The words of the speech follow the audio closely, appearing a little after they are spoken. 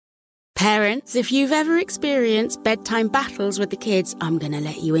Parents, if you've ever experienced bedtime battles with the kids, I'm going to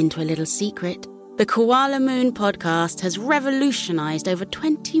let you into a little secret. The Koala Moon podcast has revolutionized over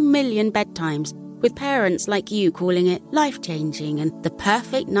 20 million bedtimes, with parents like you calling it life-changing and the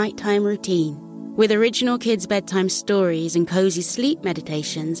perfect nighttime routine. With original kids' bedtime stories and cozy sleep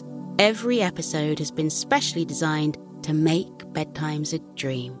meditations, every episode has been specially designed to make bedtimes a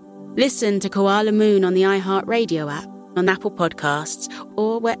dream. Listen to Koala Moon on the iHeartRadio app, on Apple Podcasts,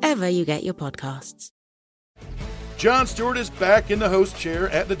 or wherever you get your podcasts. Jon Stewart is back in the host chair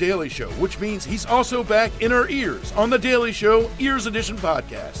at The Daily Show, which means he's also back in our ears on The Daily Show Ears Edition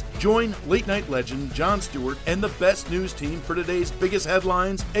podcast. Join late-night legend Jon Stewart and the best news team for today's biggest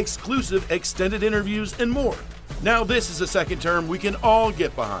headlines, exclusive extended interviews, and more. Now this is a second term we can all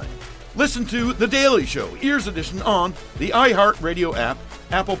get behind. Listen to The Daily Show Ears Edition on the iHeartRadio app,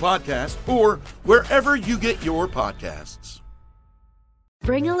 Apple Podcasts, or wherever you get your podcasts.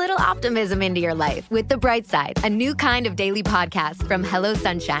 Bring a little optimism into your life with The Bright Side, a new kind of daily podcast from Hello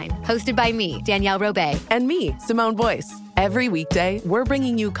Sunshine, hosted by me, Danielle Robay. And me, Simone Boyce. Every weekday, we're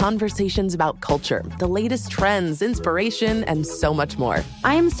bringing you conversations about culture, the latest trends, inspiration, and so much more.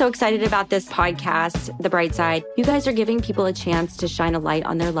 I am so excited about this podcast, The Bright Side. You guys are giving people a chance to shine a light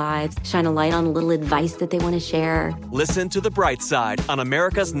on their lives, shine a light on a little advice that they want to share. Listen to The Bright Side on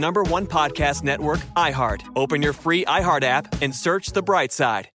America's #1 podcast network, iHeart. Open your free iHeart app and search The Bright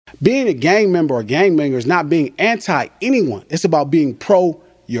Side. Being a gang member or gang banger is not being anti anyone. It's about being pro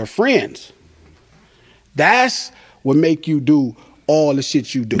your friends. That's what make you do all the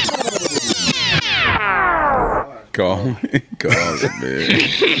shit you do. Call it,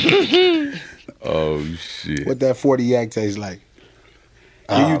 man. Oh, shit. What that 40 yak tastes like?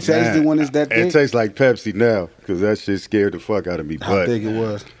 Do you taste it when it's that thick? It tastes like Pepsi now, because that shit scared the fuck out of me. How thick it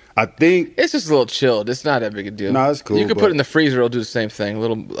was? I think it's just a little chilled. It's not that big a deal. No, it's cool. You can put it in the freezer, it'll do the same thing. A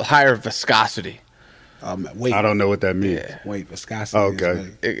little higher viscosity. Wait. I don't know what that means. Yeah. Wait, viscosity.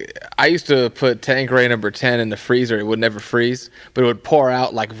 Okay. I used to put Tanqueray number 10 in the freezer. It would never freeze, but it would pour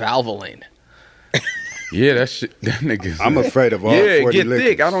out like Valvoline. Yeah, that shit. That nigga. I'm afraid of all 40 get liquors.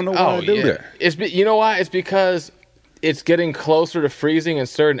 thick. I don't know why I do that. You know why? It's because it's getting closer to freezing, and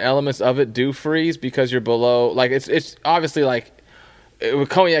certain elements of it do freeze because you're below. Like it's obviously like with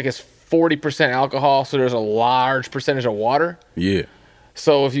cognac is 40% alcohol, so there's a large percentage of water. Yeah.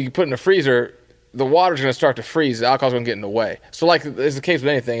 So if you put it in the freezer, the water's going to start to freeze. The alcohol's going to get in the way. So like it's the case with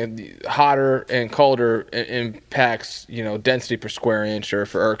anything, hotter and colder impacts, density per square inch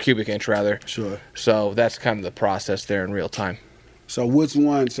or cubic inch rather. Sure. So that's kind of the process there in real time. So which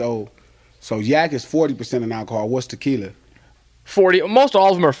one? So yak is 40% in alcohol. What's tequila? 40. Most all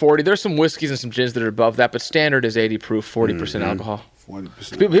of them are 40. There's some whiskeys and some gins that are above that, but standard is 80 proof, 40% alcohol.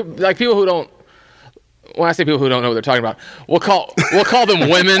 40%. Like people who don't. When I say people who don't know what they're talking about, we'll call them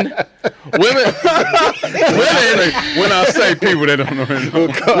women. Women. When I say people that don't know,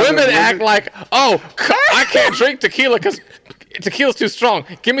 women act like, I can't drink tequila because tequila's too strong.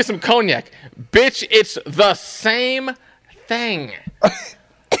 Give me some cognac, bitch. It's the same thing.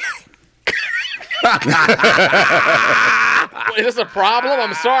 Is this a problem?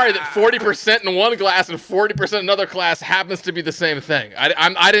 I'm sorry that 40% in one glass and 40% in another glass happens to be the same thing.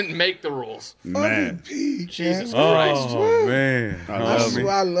 I didn't make the rules. Man. Jesus Christ. Oh, man.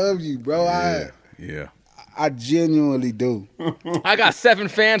 I love you, bro. Yeah. I genuinely do. I got 7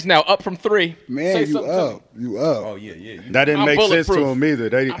 fans now, up from 3. Man, you up. You up. Oh, yeah. That didn't make sense to them either.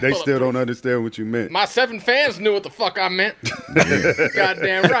 They still don't understand what you meant. My 7 fans knew what the fuck I meant.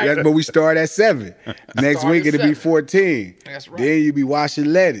 Goddamn right. Yeah, but we start at 7. Next week it'll be 14. That's right. Then you be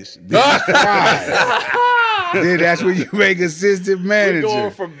washing lettuce. Then then that's when you make assistant manager. We're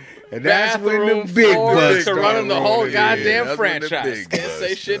going from and that's when bathroom the big floors bucks to running the whole goddamn that's franchise. Can't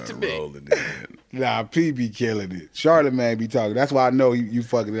say shit to me. Nah, P be killing it. Charlamagne be talking. That's why I know you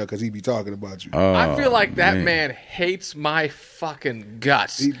fucking it up, because he be talking about you. I feel like that man hates my fucking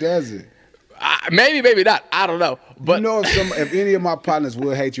guts. He doesn't. Maybe, maybe not. I don't know. But if any of my partners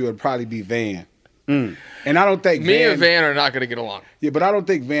would hate you, it'd probably be Van. And I don't think me and Van are not going to get along. Yeah, but I don't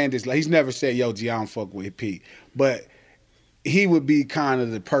think Van is like, he's never said, yo, G, I don't fuck with Pete. But he would be kind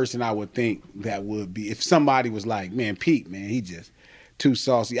of the person I would think that would be, if somebody was like, man, Pete, man, he just too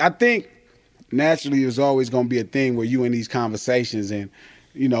saucy. I think naturally there's always going to be a thing where you in these conversations and,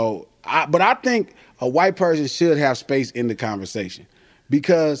 but I think a white person should have space in the conversation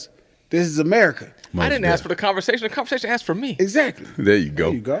because this is America. I didn't ask for the conversation. The conversation asked for me. Exactly. There you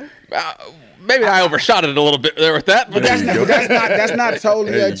go. There you go. Maybe I overshot it a little bit there with that, but that's not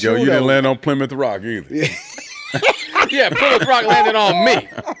totally there you true. Go. You didn't land on Plymouth Rock either. Yeah, Plymouth Rock landed on me.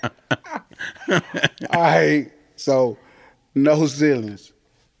 All right, so no ceilings.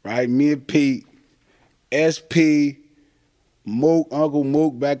 right? Me and Pete, SP, Mook, Uncle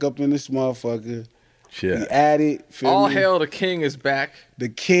Mook back up in this motherfucker. Shit. We at it. All hail, the king is back. The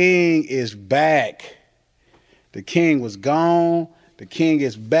king is back. The king was gone. The king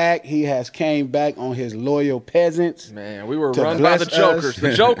is back. He has came back on his loyal peasants. Man, we were run by the jokers.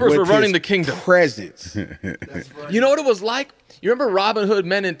 The jokers were running the kingdom. Presence. You know what it was like? You remember Robin Hood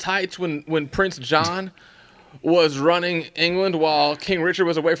Men in Tights when Prince John was running England while King Richard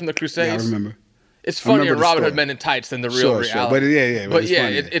was away from the Crusades? Yeah, I remember. It's funnier Robin Hood Men in Tights than the real reality. Sure. But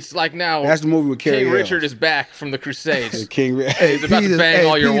it's like now. That's the movie with Carrie King Richard is back from the Crusades. He's about to bang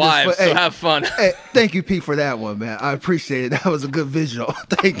all your wives, so have fun. Hey, thank you, Pete, for that one, man. I appreciate it. That was a good visual.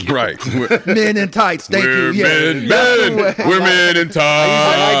 Thank you. Right. Men in Tights. Thank you. Men in Tights.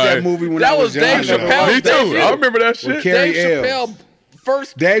 I like that movie when that was Dave young. Chappelle. Me too. I remember that shit. Dave Chappelle.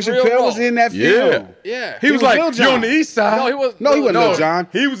 First Dave Chappelle was in that film. Yeah. He was like, you on the east side. No, he wasn't Lil John.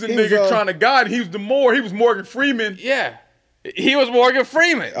 He was a nigga trying to guide. He was he was Morgan Freeman. Yeah. He was Morgan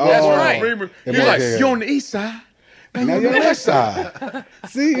Freeman. Oh. That's right. Freeman. He was like, you on the east side. Now you're on that side.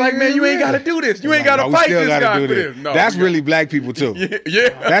 See, like, man, you ain't got to do this. You ain't got to fight this guy for this. No, that's really black people, too. Yeah.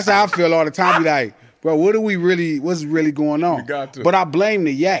 That's how I feel all the time. Be like, bro, what's really going on? You got to. But I blame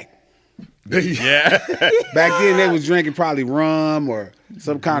the yak. Yeah. Back then, they was drinking probably rum or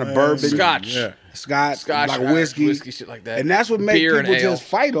some kind of bourbon. Scotch. Yeah. Scotch, like whiskey, shit like that. And that's what makes Beer people and ale. just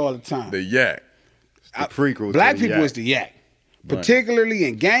fight all the time. The yak. The prequel. Black to the people yak. is the yak. Particularly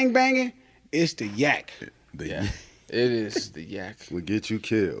in gangbanging, it's the yak. The yak. It is the yak. Will get you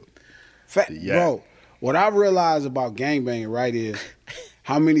killed. Bro, what I realize about gangbanging, right, is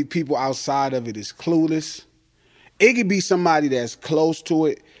how many people outside of it is clueless. It could be somebody that's close to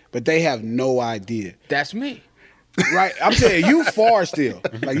it, but they have no idea. That's me. Right? I'm saying you far still.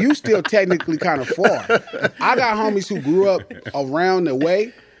 Like, you still technically kind of far. I got homies who grew up around the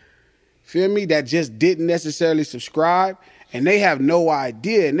way, feel me, that just didn't necessarily subscribe, and they have no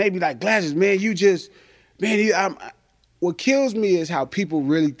idea. And they be like, Glasses, man, what kills me is how people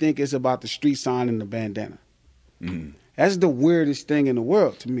really think it's about the street sign and the bandana. Mm. That's the weirdest thing in the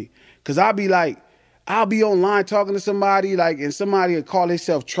world to me. Because I'll be online talking to somebody, like, and somebody will call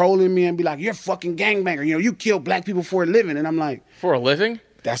themselves trolling me and be like, you're a fucking gangbanger. You know, you kill black people for a living. And I'm like, for a living?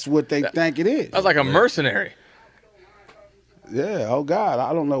 That's what they think it is. I was like a mercenary. Yeah, oh God,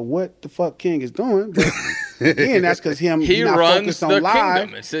 I don't know what the fuck King is doing. But again, that's because he not runs focused the on live.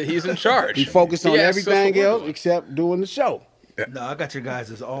 kingdom. He's in charge. He focused on everything else except doing the show. No, I got your guys.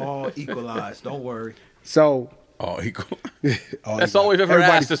 It's all equalized. Don't worry. So. All equal. That's all we've ever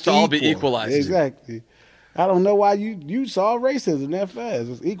asked is to all be equalized. Exactly. I don't know why you saw racism that fast.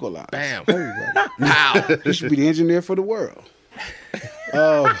 It's equalized. Bam. Pow. You should be the engineer for the world.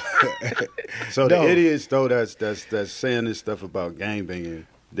 So the idiots though that's saying this stuff about gangbanging,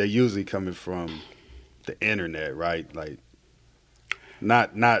 they're usually coming from the internet, right? Like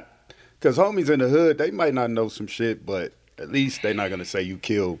not because homies in the hood, they might not know some shit, but at least they're not gonna say you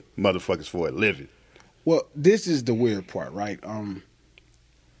kill motherfuckers for a living. Well, this is the weird part, right?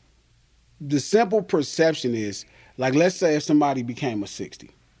 The simple perception is, like, let's say if somebody became a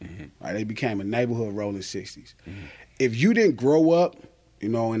 60, right? They became a neighborhood rolling 60s. Mm-hmm. If you didn't grow up, you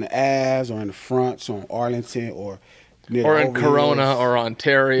know, in the Avs or in the fronts or in Arlington or near or in Corona or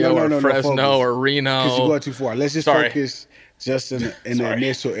Ontario or Fresno or Reno. Because you're going too far. Let's just focus just in the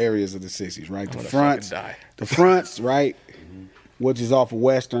initial areas of the 60s, right? The fronts, right, which is off of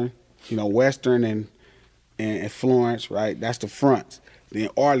Western, you know, Western and Florence, right? That's the fronts. Then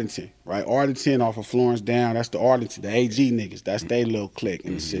Arlington, right? Arlington off of Florence down, that's the Arlington, the AG niggas. That's their little clique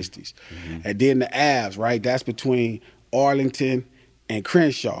in the 60s. Mm-hmm. And then the Avs, right? That's between Arlington and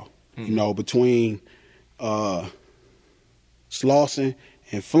Crenshaw, you know, between Slauson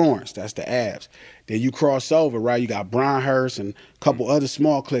and Florence. That's the Avs. Then you cross over, right? You got Brynhurst and a couple other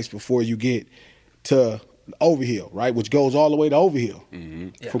small cliques before you get to Overhill, right? Which goes all the way to Overhill. Mm-hmm.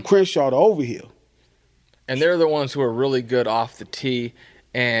 Yeah. From Crenshaw to Overhill. And they're the ones who are really good off the tee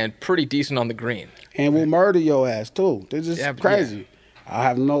and pretty decent on the green. And will murder your ass, too. They're just crazy. Yeah. I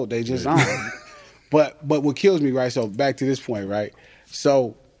have no, they just aren't. But what kills me, right, so back to this point, right?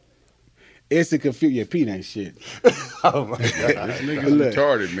 So it's a confusion. Yeah, Pete ain't shit. Oh, my God. This nigga's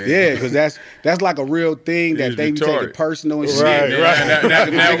retarded, man. Yeah, because that's like a real thing that they be taking personal and shit. Right. Now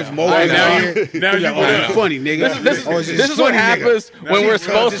you funny, nigga. This is what happens when we're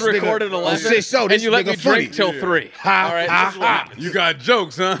supposed to record at 11 and you let me drink till 3. All right? You got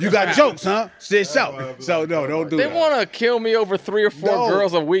jokes, huh? Sit so. So, no, don't do that. They want to kill me over 3 or 4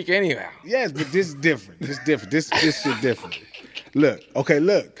 girls a week anyhow. Yes, but this is different. This shit different. Look,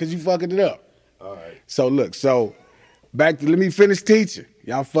 because you fucking it up. All right. So, back to, let me finish teaching.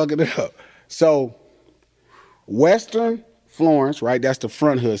 Y'all fucking it up. So, Western Florence, right? That's the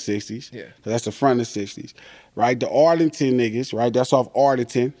front hood 60s. Yeah. So that's the front of the 60s. Right? The Arlington niggas, right? That's off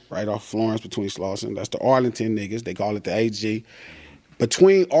Arlington, right off Florence between Slauson. That's the Arlington niggas. They call it the AG.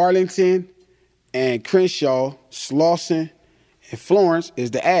 Between Arlington and Crenshaw, Slauson, and Florence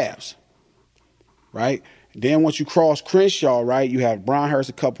is the Avs, right? Then once you cross Crenshaw, right, you have Brownhurst,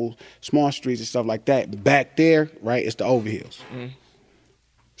 a couple small streets and stuff like that. Back there, right, it's the Overhills.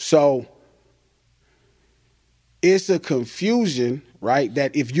 So it's a confusion, right,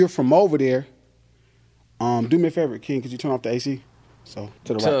 that if you're from over there, do me a favor, King, could you turn off the AC? So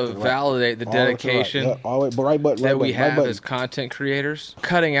to the right. To validate the dedication that we have as content creators,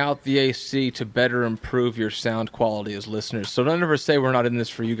 cutting out the AC to better improve your sound quality as listeners. So don't ever say we're not in this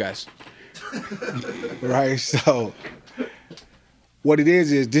for you guys. Right, so what it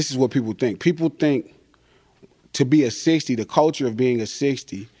is this is what people think. People think to be a 60, the culture of being a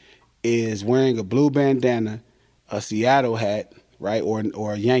 60 is wearing a blue bandana, a Seattle hat, right,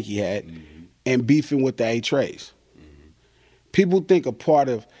 or a Yankee hat, and beefing with the A-Trays. People think a part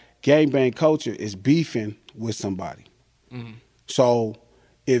of gangbang culture is beefing with somebody. So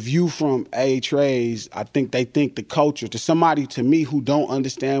if you from A-Trays, I think they think the culture, to somebody to me who don't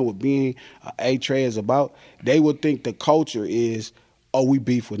understand what being an A-Tray is about, they would think the culture is, oh, we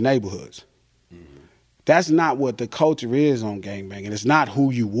beef with neighborhoods. That's not what the culture is on gangbanging. It's not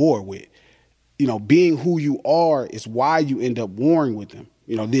who you war with. You know, being who you are is why you end up warring with them.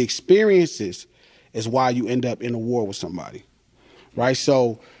 You know, the experiences is why you end up in a war with somebody. Right?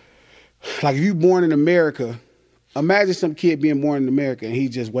 So, like if you're born in America, imagine some kid being born in America and he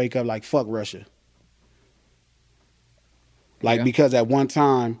just wake up like, fuck Russia. Like, because at one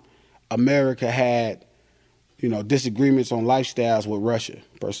time, America had, you know, disagreements on lifestyles with Russia,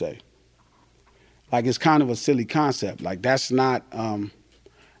 per se. Like, it's kind of a silly concept. Like, that's not,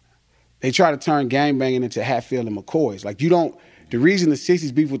 they try to turn gangbanging into Hatfield and McCoys. Like, you don't, the reason the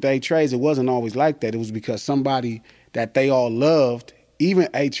 60s beef with the A-Trays, it wasn't always like that. It was because somebody that they all loved, even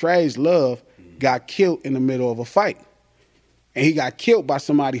A-Trays loved, got killed in the middle of a fight. And he got killed by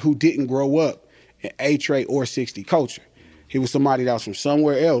somebody who didn't grow up in A-Tray or 60 culture. He was somebody that was from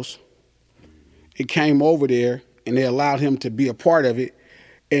somewhere else. It came over there, and they allowed him to be a part of it.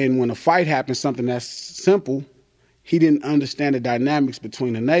 And when a fight happened, something that's simple, he didn't understand the dynamics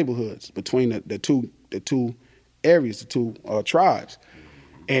between the neighborhoods, between the two areas, the two tribes.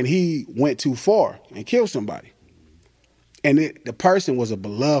 And he went too far and killed somebody. And the person was a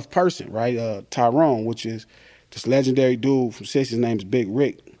beloved person, right? Tyrone, which is this legendary dude from 60s, his name is Big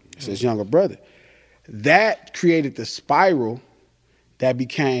Rick. It's his younger brother. That created the spiral that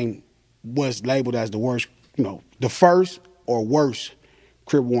was labeled as the worst, you know, the first or worst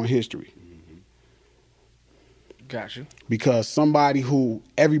Crip war in history. Got you. Because somebody who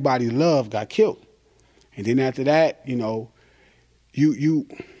everybody loved got killed. And then after that, you know, you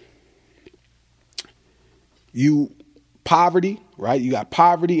poverty, right? You got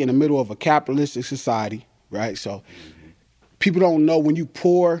poverty in the middle of a capitalistic society, right? So people don't know when you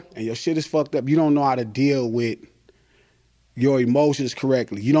poor and your shit is fucked up, you don't know how to deal with your emotions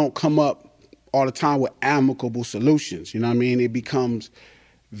correctly. You don't come up all the time with amicable solutions. You know what I mean? It becomes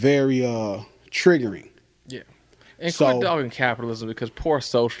very triggering. Yeah. And quit dogging capitalism because poor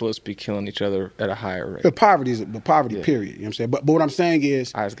socialists be killing each other at a higher rate. But poverty period. You know what I'm saying? But what I'm saying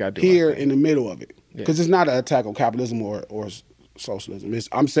is here in the middle of it. Because it's not an attack on capitalism or socialism.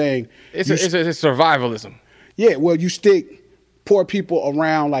 I'm saying it's survivalism. Yeah, well, you stick poor people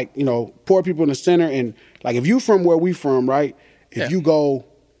around, like, you know, poor people in the center. And like if you from where we from, right? If you go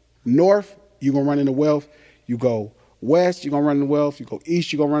north, you're going to run into wealth. You go west, you're going to run into wealth. You go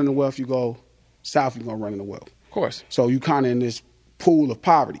east, you're going to run into wealth. You go south, you're going to run into wealth. Of course. So you kind of in this pool of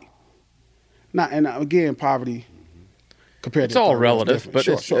poverty. And again, poverty compared it's all relative, but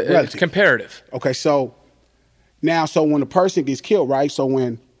it's comparative. Okay, so now, when a person gets killed, right? So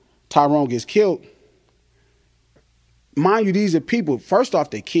when Tyrone gets killed, mind you, these are people, first off,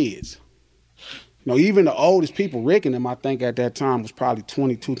 they're kids. You know, even the oldest people, Rick and them, I think at that time was probably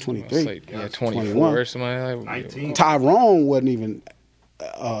 22, 23. 24 or something like 19. Tyrone wasn't even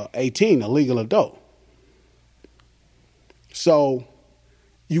 18, a legal adult. So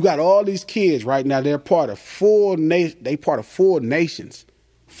you got all these kids right now. They're part of four nations.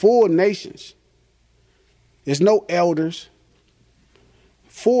 4 nations. There's no elders.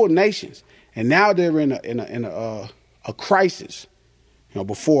 4 nations, and now they're in a crisis. You know,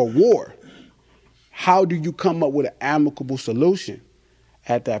 before war. How do you come up with an amicable solution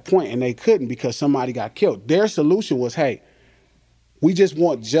at that point? And they couldn't because somebody got killed. Their solution was, hey, we just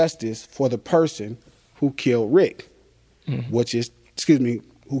want justice for the person who killed Rick, which is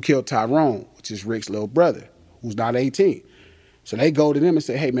who killed Tyrone, which is Rick's little brother, who's not 18. So they go to them and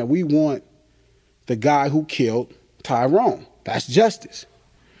say, hey, man, we want the guy who killed Tyrone. That's justice.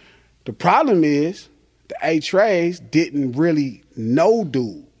 The problem is the A-Trays didn't really know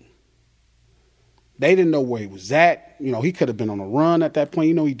dude. They didn't know where he was at. You know, he could have been on a run at that point.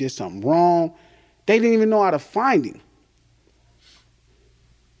 You know, he did something wrong. They didn't even know how to find him.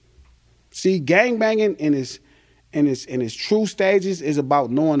 See, gangbanging in its true stages is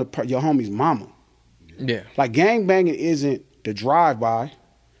about knowing your homie's mama. Yeah. Like, gangbanging isn't the drive-by.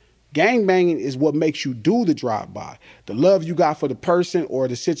 Gangbanging is what makes you do the drive-by. The love you got for the person or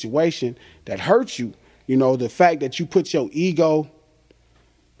the situation that hurts you. You know, the fact that you put your ego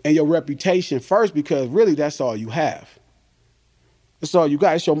and your reputation first, because really that's all you have. That's all you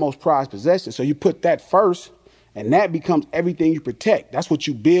got. It's your most prized possession. So you put that first, and that becomes everything you protect. That's what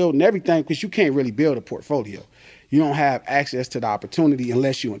you build and everything, because you can't really build a portfolio. You don't have access to the opportunity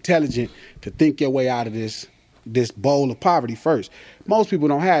unless you're intelligent to think your way out of this bowl of poverty first. Most people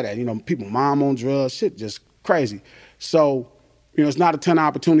don't have that. You know, people mom on drugs, shit just crazy. So, you know, it's not a ton of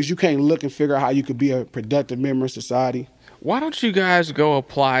opportunities. You can't look and figure out how you could be a productive member of society. Why don't you guys go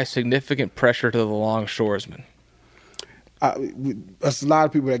apply significant pressure to the longshoresmen? There's a lot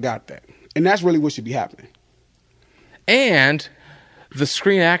of people that got that. And that's really what should be happening. And the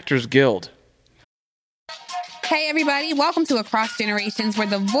Screen Actors Guild. Hey, everybody. Welcome to Across Generations, where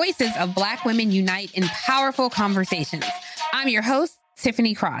the voices of Black women unite in powerful conversations. I'm your host,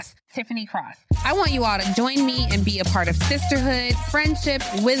 Tiffany Cross. I want you all to join me and be a part of sisterhood, friendship,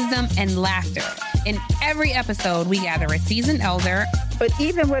 wisdom, and laughter. In every episode, we gather a seasoned elder. But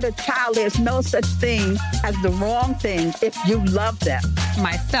even with a child, there's no such thing as the wrong thing if you love them.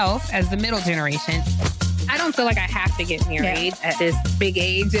 Myself, as the middle generation. I don't feel like I have to get married at this big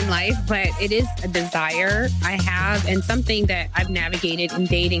age in life, but it is a desire I have and something that I've navigated in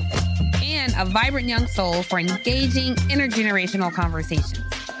dating. And a vibrant young soul for engaging intergenerational conversations.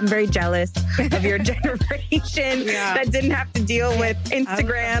 I'm very jealous of your generation that didn't have to deal with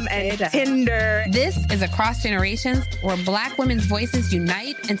Instagram and Tinder. This is Across Generations, where Black women's voices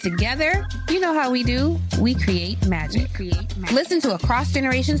unite, and together, you know how we do, we create magic. Listen to Across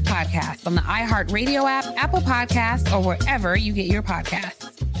Generations podcast on the iHeartRadio app, Apple Podcasts, or wherever you get your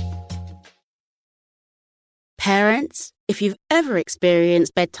podcasts. Parents, if you've ever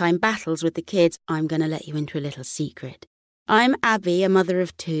experienced bedtime battles with the kids, I'm going to let you into a little secret. I'm Abby, a mother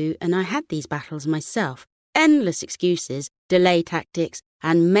of 2, and I had these battles myself. Endless excuses, delay tactics,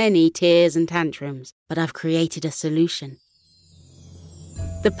 and many tears and tantrums. But I've created a solution.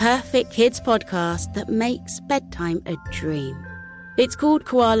 The perfect kids podcast that makes bedtime a dream. It's called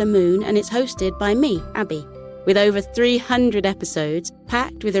Koala Moon, and it's hosted by me, Abby, with over 300 episodes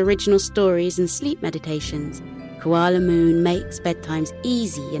packed with original stories and sleep meditations. Koala Moon makes bedtimes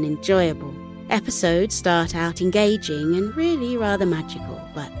easy and enjoyable. Episodes start out engaging and really rather magical,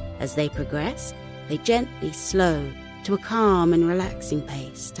 but as they progress, they gently slow to a calm and relaxing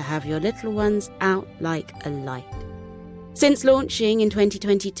pace to have your little ones out like a light. Since launching in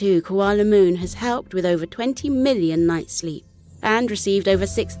 2022, Koala Moon has helped with over 20 million nights sleep and received over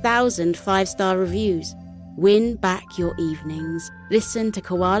 6,000 5-star reviews. Win back your evenings. Listen to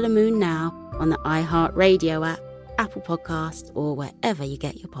Koala Moon now on the iHeartRadio app, Apple Podcasts, or wherever you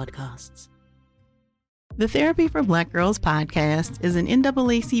get your podcasts. The Therapy for Black Girls podcast is an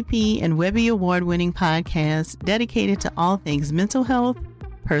NAACP and Webby Award-winning podcast dedicated to all things mental health,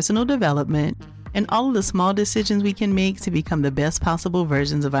 personal development, and all of the small decisions we can make to become the best possible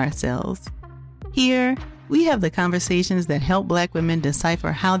versions of ourselves. Here, we have the conversations that help Black women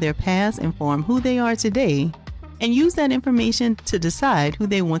decipher how their past inform who they are today and use that information to decide who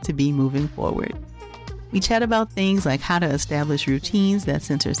they want to be moving forward. We chat about things like how to establish routines that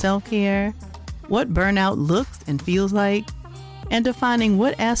center self-care, what burnout looks and feels like, and defining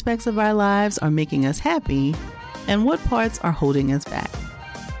what aspects of our lives are making us happy and what parts are holding us back.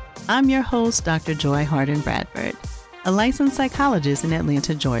 I'm your host, Dr. Joy Harden Bradford, a licensed psychologist in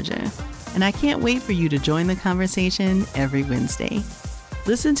Atlanta, Georgia, and I can't wait for you to join the conversation every Wednesday.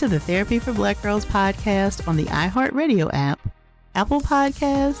 Listen to the Therapy for Black Girls podcast on the iHeartRadio app, Apple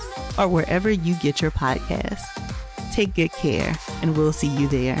Podcasts, or wherever you get your podcasts. Take good care, and we'll see you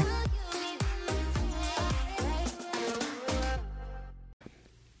there.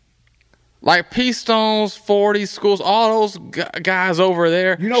 Like P-Stones, 40 schools, all those guys over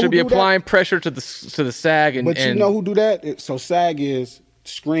there should be applying pressure to the SAG. But you know who do that? So SAG is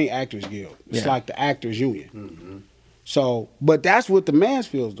Screen Actors Guild. It's like the Actors Union. Mm-hmm. So, but that's what the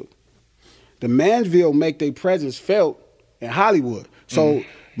Mansfields do. The Mansfield make their presence felt in Hollywood. So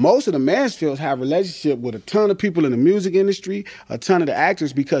most of the Mansfields have relationship with a ton of people in the music industry, a ton of the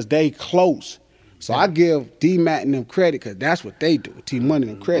actors because they close. So I give D-Matt and them credit because that's what they do. T-Money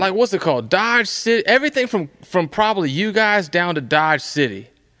and them credit. Like, what's it called? Dodge City. Everything from probably you guys down to Dodge City.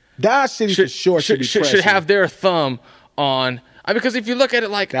 Dodge City for sure should have their thumb on. Because if you look at it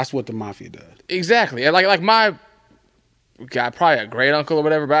like that's what the mafia does. Exactly. Like my guy, probably a great uncle or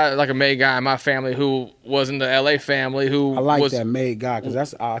whatever, but like a May guy in my family who was in the LA family who I like that May guy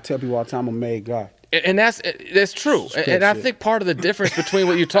because I tell people all the time I'm a May guy. And that's true. And I think part of the difference between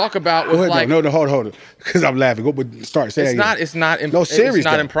what you talk about with like hold on, because I'm laughing. Go, but start. Say it's not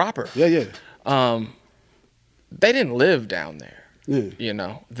improper. Yeah. They didn't live down there. Yeah. You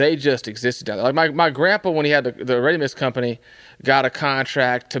know, they just existed down there. Like my grandpa, when he had the ready mix company, got a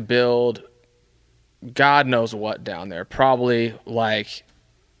contract to build God knows what down there. Probably like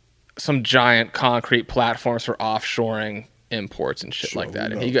some giant concrete platforms for offshoring imports and shit like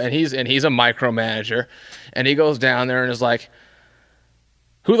that. And he's a micromanager, and he goes down there and is like,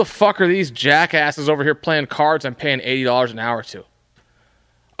 "Who the fuck are these jackasses over here playing cards I'm paying $80 an hour to?"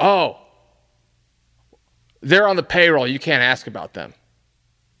 "Oh, they're on the payroll. You can't ask about them."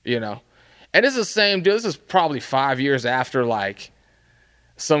 You know? And it's the same deal. This is probably 5 years after, like,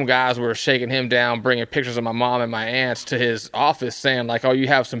 some guys were shaking him down, bringing pictures of my mom and my aunts to his office saying, like, "Oh, you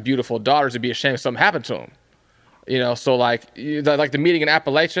have some beautiful daughters. It'd be a shame if something happened to them." You know, so, like the meeting in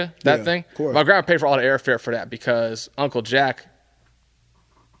Appalachia, that thing. My grandma paid for all the airfare for that because Uncle Jack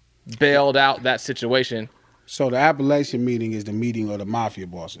bailed out that situation. So the Appalachian meeting is the meeting of the mafia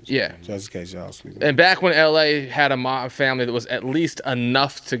bosses. Yeah. Just in case y'all speak. And back when LA had a mob family that was at least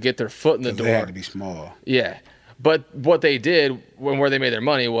enough to get their foot in the door. They had to be small. Yeah. But what they did where they made their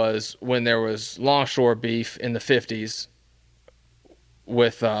money was when there was longshore beef in the 50s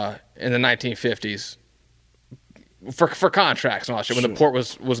with in the 1950s for contracts and all that shit, when the port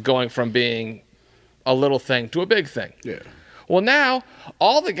was going from being a little thing to a big thing. Yeah. Well, now,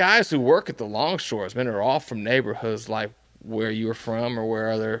 all the guys who work at the longshore's men are all from neighborhoods like where you were from or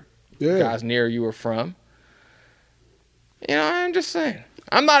where other guys near you were from. You know, I'm just saying.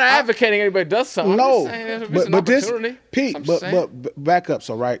 I'm not advocating anybody does something. No, but this, Pete, but back up.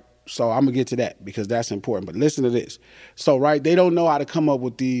 So I'm gonna get to that because that's important. But listen to this. So they don't know how to come up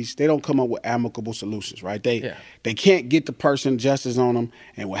with these. They don't come up with amicable solutions, right? They can't get the person justice on them.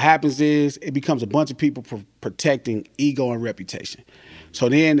 And what happens is it becomes a bunch of people protecting ego and reputation. So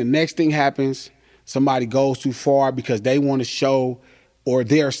then the next thing happens, somebody goes too far because they want to show, or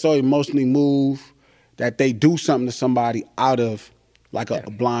they're so emotionally moved that they do something to somebody out of like a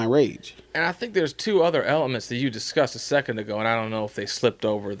blind rage. And I think there's two other elements that you discussed a second ago, and I don't know if they slipped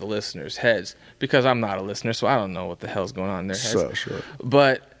over the listeners' heads because I'm not a listener, so I don't know what the hell's going on in their heads. Sure.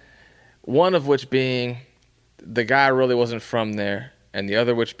 But one of which being the guy really wasn't from there, and the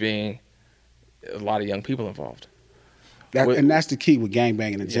other which being a lot of young people involved. And that's the key with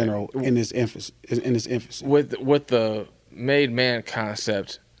gangbanging in general in this infancy. With the made man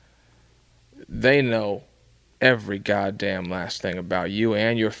concept, they know every goddamn last thing about you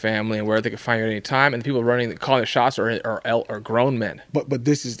and your family and where they can find you at any time, and the people calling the shots are grown men. But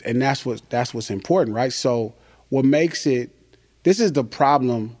that's what's important, right? So what makes it, this is the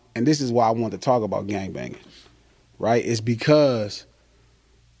problem, and this is why I want to talk about gangbanging, right? Is because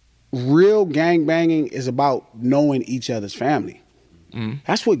real gangbanging is about knowing each other's family. Mm-hmm.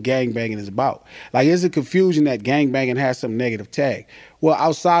 That's what gangbanging is about. Like, there's a confusion that gangbanging has some negative tag. Well,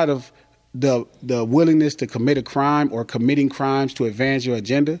 outside of the willingness to commit a crime or committing crimes to advance your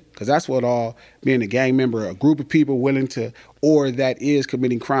agenda, because that's what all being a gang member, a group of people willing to, or that is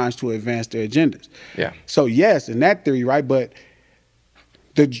committing crimes to advance their agendas. Yeah. So yes, in that theory, right? But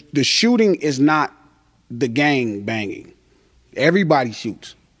the shooting is not the gang banging. Everybody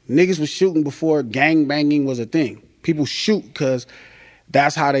shoots. Niggas was shooting before gang banging was a thing. People shoot because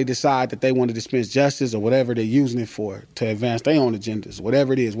that's how they decide that they want to dispense justice or whatever they're using it for to advance their own agendas,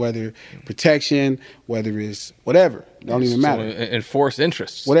 whatever it is, whether protection, whether it's whatever. Don't even matter. Enforce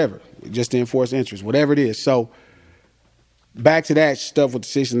interests. Whatever. Just to enforce interests, whatever it is. So back to that stuff with the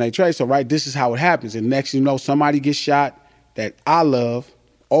 6 Trey. So, this is how it happens. And next you know, somebody gets shot that I love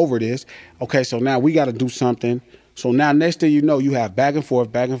over this. Okay, so now we got to do something. So now next thing you know, you have back and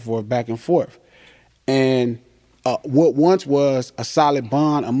forth, back and forth, back and forth. And what once was a solid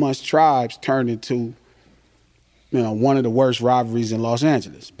bond amongst tribes turned into, one of the worst rivalries in Los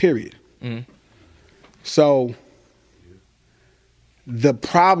Angeles, period. Mm-hmm. So the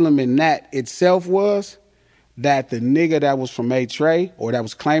problem in that itself was that the nigga that was from A-Trey or that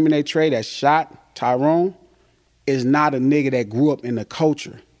was claiming A-Trey that shot Tyrone is not a nigga that grew up in the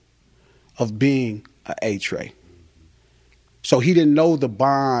culture of being a A-Trey. So he didn't know the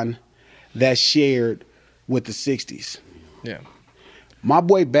bond that's shared with the 60s. Yeah. My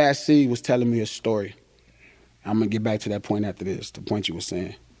boy Bad C was telling me a story. I'm gonna get back to that point after this, the point you were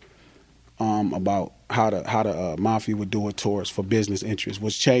saying, about how the mafia would do it towards for business interests,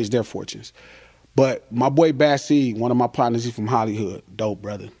 which changed their fortunes. But my boy Bad C, one of my partners, he's from Hollywood, dope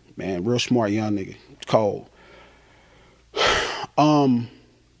brother, man, real smart young nigga, cold.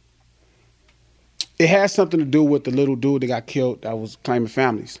 It has something to do with the little dude that got killed that was claiming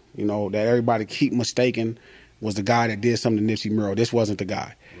families, you know, that everybody keep mistaking was the guy that did something to Nipsey Murrow. This wasn't the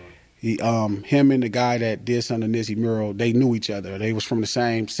guy. He, him and the guy that did something to Nipsey Murrow, they knew each other. They was from the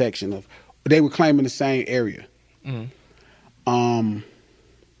same section of, they were claiming the same area.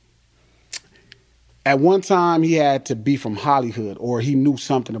 At one time, he had to be from Hollywood, or he knew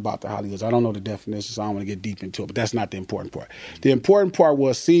something about the Hollywoods. I don't know the definition, so I don't want to get deep into it, but that's not the important part. The important part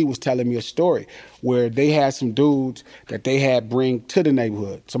was C was telling me a story where they had some dudes that they had bring to the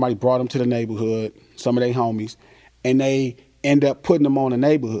neighborhood. Somebody brought them to the neighborhood, some of their homies, and they end up putting them on the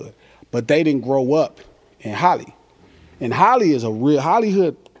neighborhood. But they didn't grow up in Holly. And Holly is a real,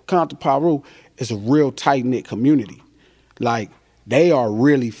 Hollywood, Compton, Peru is a real tight-knit community. Like, they are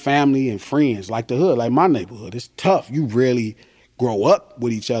really family and friends, like the hood, like my neighborhood. It's tough. You really grow up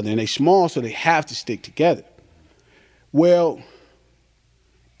with each other, and they small, so they have to stick together. Well,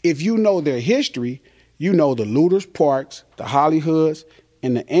 if you know their history, you know the Looters Parks, the Hollywoods,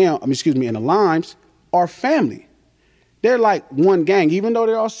 and the Limes are family. They're like one gang, even though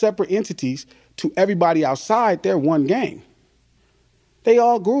they're all separate entities. To everybody outside, they're one gang. They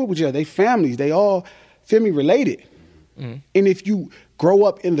all grew up with each other. They families. They all, related. And if you grow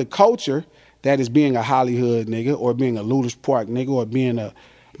up in the culture that is being a Hollywood nigga or being a Looters Park nigga or being a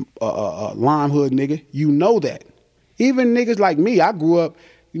Lime Hood nigga, you know that. Even niggas like me, I grew up,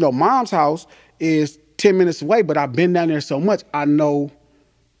 you know, mom's house is 10 minutes away, but I've been down there so much, I know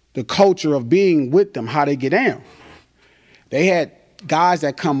the culture of being with them, how they get down. They had guys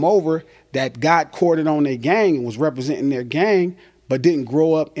that come over that got courted on their gang and was representing their gang, but didn't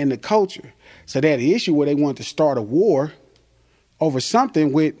grow up in the culture. So they had an issue where they wanted to start a war over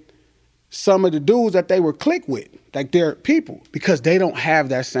something with some of the dudes that they were clicked with, like their people, because they don't have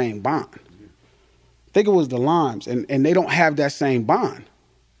that same bond. I think it was the Limes, and they don't have that same bond.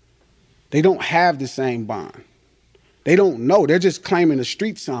 They don't have the same bond. They don't know. They're just claiming a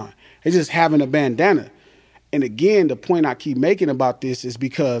street sign. They're just having a bandana. And again, the point I keep making about this is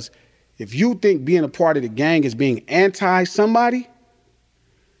because if you think being a part of the gang is being anti-somebody,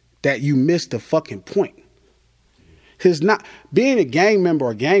 that you missed the fucking point. It's not being a gang member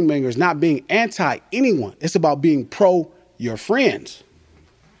or gang banger is not being anti anyone. It's about being pro your friends.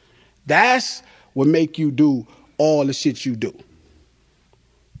 That's what make you do all the shit you do.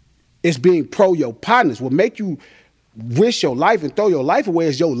 It's being pro your partners. What make you risk your life and throw your life away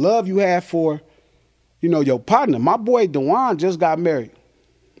is your love you have for, you know, your partner. My boy Dewan just got married.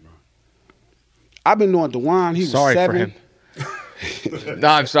 I've been knowing Dewan. He was 7. For him. No,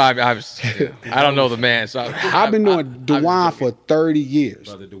 I'm sorry. I don't know the man. So I've been knowing Dewan for 30 years.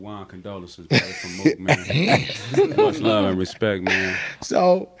 Brother Dewan, condolences, brother, from Mook, man. Much love and respect, man.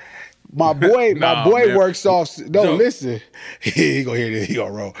 So my boy works off. Listen. He gonna hear this. He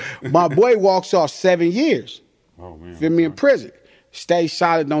gonna roll. My boy walks off 7 years. Oh man. Feel me? In prison. Stay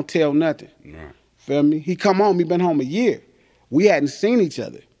solid. Don't tell nothing. Right. Feel me? He come home. He been home a year. We hadn't seen each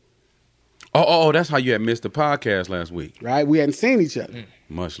other. Oh, that's how you had missed the podcast last week. Right? We hadn't seen each other.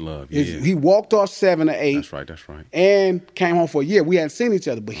 Much love, yeah. He walked off 7 or 8. That's right. And came home for a year. We hadn't seen each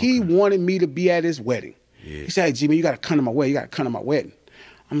other, but he wanted me to be at his wedding. Yeah. He said, "Hey, Jimmy, you got to come to my wedding. You got to come to my wedding."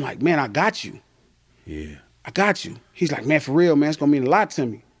 I'm like, "Man, I got you. Yeah. I got you." He's like, "Man, for real, man, it's going to mean a lot to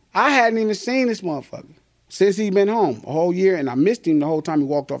me." I hadn't even seen this motherfucker since he been home a whole year, and I missed him the whole time he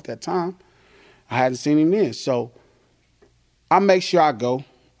walked off that time. I hadn't seen him then. So I make sure I go.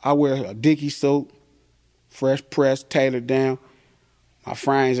 I wear a Dickie suit, fresh pressed, tailored down, my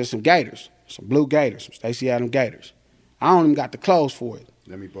frames and some Gators, some blue Gators, some Stacey Adams Gators. I don't even got the clothes for it.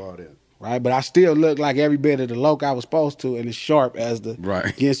 Let me borrow that. Right, but I still look like every bit of the loc I was supposed to and as sharp as the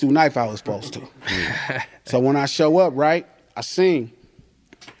Ginsu knife I was supposed to. So when I show up, right, I sing.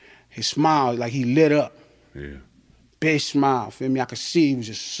 He smiled like he lit up. Yeah. Big smile, feel me? I could see he was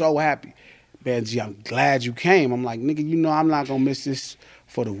just so happy. Benji, I'm glad you came. I'm like, nigga, you know I'm not gonna miss this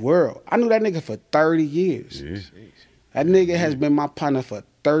for the world. I knew that nigga for 30 years. Yeah. That nigga has been my partner for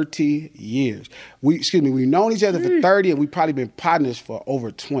 30 years. We've known each other for 30 and we probably been partners for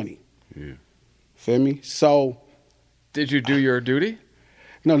over 20. Yeah. Feel me? So. Did you do your duty?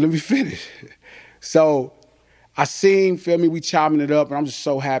 No, let me finish. So I seen, feel me, we chopping it up, and I'm just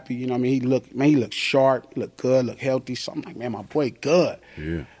so happy. You know what I mean? He looked sharp, he looked good, looked healthy. So I'm like, man, my boy good.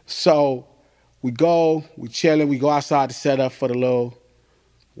 Yeah. So we go, we chilling, we go outside to set up for the little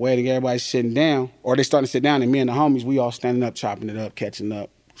wedding. Everybody's sitting down, or they starting to sit down, and me and the homies, we all standing up, chopping it up, catching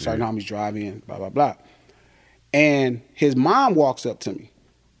up. Certain homies drive in, blah, blah, blah. And his mom walks up to me.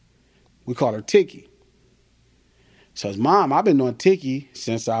 We call her Tiki. So his mom, I've been knowing Tiki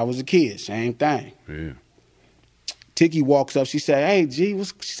since I was a kid, same thing. Yeah. Tiki walks up, she said, hey, G,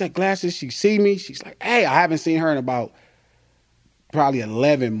 she said, Glasses, she see me. She's like, hey, I haven't seen her in about probably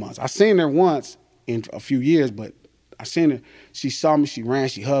 11 months. I seen her once in a few years, but I seen her. She saw me, she ran,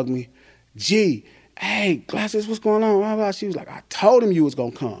 she hugged me. G, hey, Glasses, what's going on? Blah, blah. She was like, I told him you was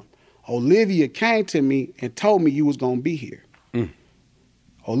going to come. Olivia came to me and told me you was going to be here.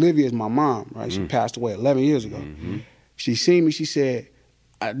 Olivia is my mom, right? She passed away 11 years ago. She seen me, she said,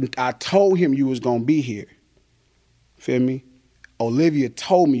 I told him you was going to be here. Feel me? Olivia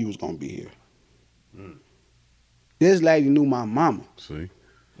told me you was going to be here. This lady knew my mama. See?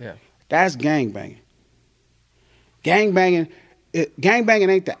 Yeah. That's gangbanging. Gangbanging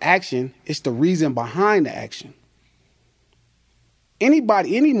ain't the action, it's the reason behind the action. Any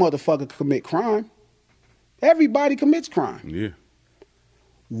motherfucker commit crime. Everybody commits crime. Yeah.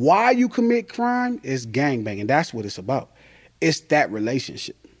 Why you commit crime is gangbanging. That's what it's about. It's that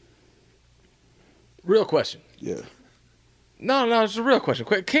relationship. Real question. Yeah. No, it's a real question.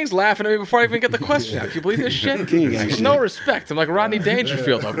 Quick, King's laughing at me before I even get the question out. Can you believe this shit? King ain't shit. No respect. I'm like Rodney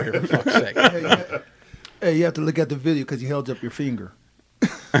Dangerfield over here, for fuck's sake. Hey, you have to look at the video because you held up your finger.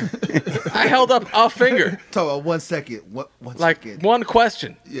 I held up a finger. Talk about 1 second. One like second. one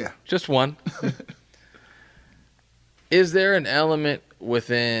question. Yeah. Just one. Is there an element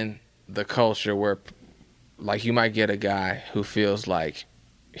within the culture where, like, you might get a guy who feels like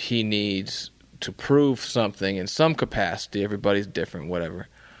he needs to prove something in some capacity, everybody's different, whatever,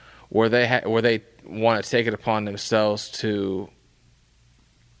 where they want to take it upon themselves to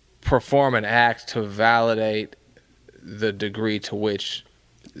perform an act to validate the degree to which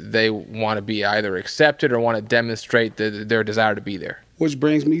they want to be either accepted or want to demonstrate their desire to be there. Which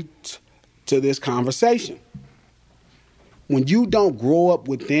brings me to this conversation. When you don't grow up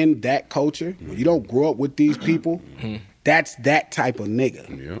within that culture, when you don't grow up with these people, that's that type of nigga.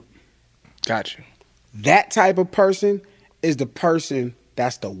 Yep. Got you. That type of person is the person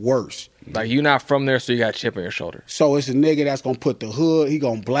that's the worst. Like, you not from there, so you got a chip on your shoulder. So it's a nigga that's gonna put the hood, he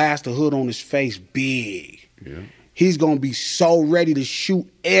gonna blast the hood on his face big. Yeah. He's gonna be so ready to shoot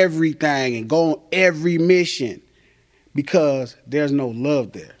everything and go on every mission because there's no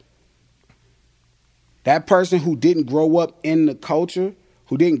love there. That person who didn't grow up in the culture,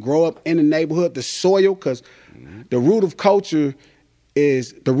 who didn't grow up in the neighborhood, the soil, because the root of culture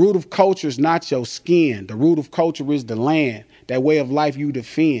is not your skin. The root of culture is the land, that way of life you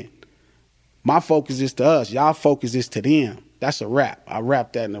defend. My focus is to us. Y'all focus is to them. That's a rap. I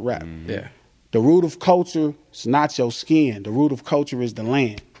rap that in the rap. Yeah. The root of culture is not your skin. The root of culture is the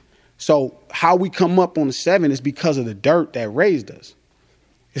land. So how we come up on the 7 is because of the dirt that raised us.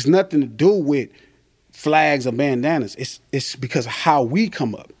 It's nothing to do with flags or bandanas. It's because of how we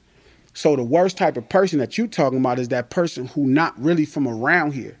come up. So the worst type of person that you talking about is that person who not really from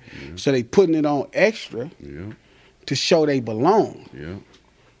around here. Yeah. So they putting it on extra to show they belong. Yeah.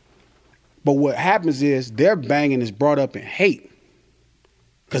 But what happens is their banging is brought up in hate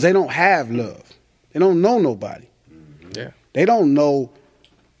because they don't have love. They don't know nobody. Yeah. They don't know.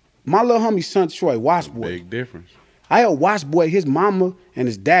 My little homie son Troy, Watch Boy. Big difference. I held Watch Boy, his mama and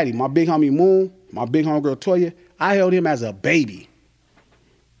his daddy, my big homie Moon, my big homegirl Toya, I held him as a baby.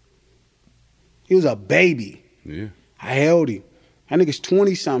 He was a baby. Yeah. I held him. That nigga's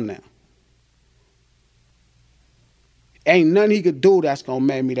 20-something now. Ain't nothing he could do that's gonna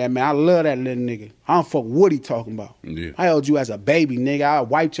make me that man. I love that little nigga. I don't fuck what he talking about. Yeah. I held you as a baby, nigga. I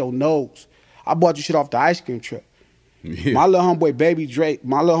wiped your nose. I bought you shit off the ice cream truck. Yeah. My little homeboy Baby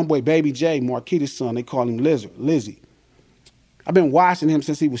J, Marquita's son, they call him Lizzie. I've been watching him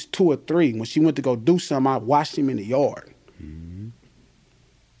since he was 2 or 3. When she went to go do something, I watched him in the yard.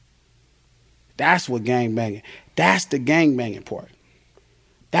 That's what gangbanging. That's the gangbanging part.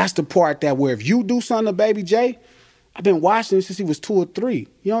 That's the part that where if you do something to Baby J, I've been watching him since he was 2 or 3.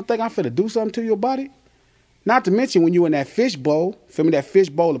 You don't think I'm finna do something to your body? Not to mention when you in that fishbowl, feel me, that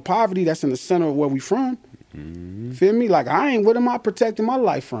fishbowl of poverty that's in the center of where we from. Feel me? Like, I ain't, what am I protecting my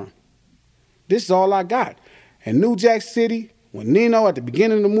life from? This is all I got. In New Jack City, when Nino at the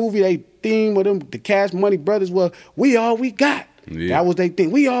beginning of the movie, they theme with them, the Cash Money Brothers was, we all we got. Yeah. That was they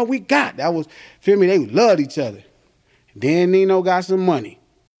thing. We all we got. That was, feel me, they loved each other. Then Nino got some money.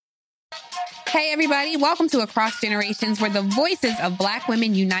 Hey, everybody. Welcome to Across Generations, where the voices of Black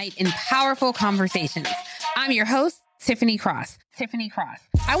women unite in powerful conversations. I'm your host, Tiffany Cross.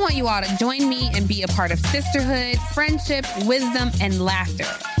 I want you all to join me and be a part of sisterhood, friendship, wisdom, and laughter.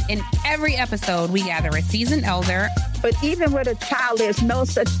 In every episode, we gather a seasoned elder. But even with a child, there's no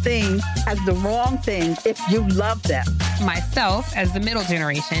such thing as the wrong thing if you love them. Myself as the middle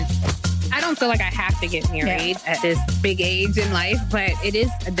generation. I don't feel like I have to get married at this big age in life, but it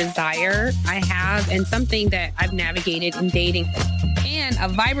is a desire I have and something that I've navigated in dating. And a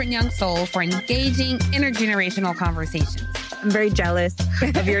vibrant young soul for engaging intergenerational conversations. I'm very jealous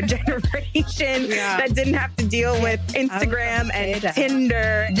of your generation that didn't have to deal with Instagram and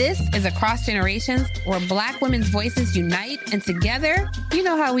Tinder. This is Across Generations, where Black women's voices unite, and together, you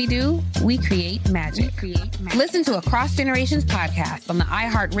know how we do, we create magic. Listen to Across Generations podcast on the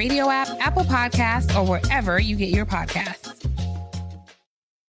iHeartRadio app, Apple Podcasts, or wherever you get your podcasts.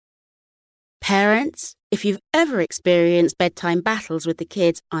 Parents, if you've ever experienced bedtime battles with the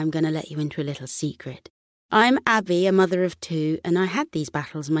kids, I'm going to let you into a little secret. I'm Abby, a mother of 2, and I had these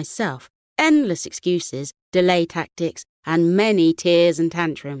battles myself. Endless excuses, delay tactics, and many tears and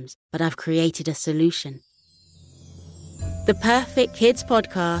tantrums. But I've created a solution. The perfect kids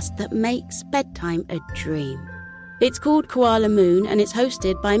podcast that makes bedtime a dream. It's called Koala Moon, and it's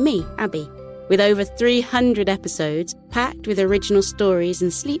hosted by me, Abby. With over 300 episodes, packed with original stories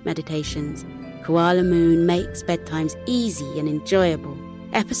and sleep meditations, Koala Moon makes bedtimes easy and enjoyable.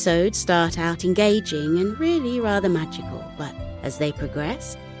 Episodes start out engaging and really rather magical, but as they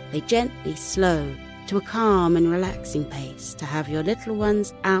progress, they gently slow to a calm and relaxing pace to have your little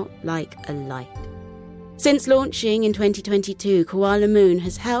ones out like a light. Since launching in 2022, Koala Moon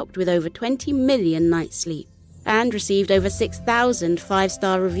has helped with over 20 million nights sleep and received over 6,000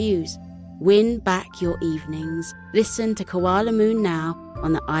 5-star reviews. Win back your evenings. Listen to Koala Moon now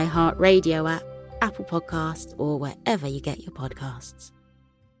on the iHeartRadio app, Apple Podcasts, or wherever you get your podcasts.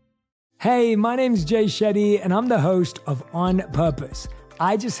 Hey, my name's Jay Shetty, and I'm the host of On Purpose.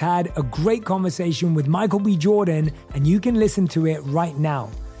 I just had a great conversation with Michael B. Jordan, and you can listen to it right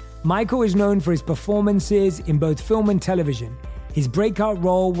now. Michael is known for his performances in both film and television. His breakout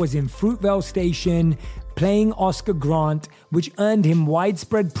role was in Fruitvale Station, playing Oscar Grant, which earned him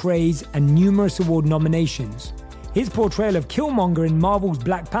widespread praise and numerous award nominations. His portrayal of Killmonger in Marvel's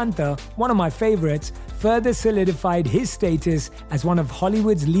Black Panther, one of my favorites, further solidified his status as one of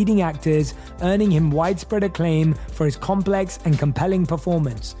Hollywood's leading actors, earning him widespread acclaim for his complex and compelling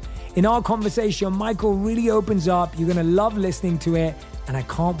performance. In our conversation, Michael really opens up. You're going to love listening to it, and I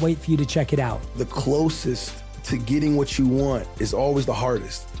can't wait for you to check it out. The closest to getting what you want is always the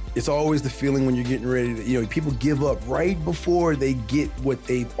hardest. It's always the feeling when you're getting ready to, people give up right before they get what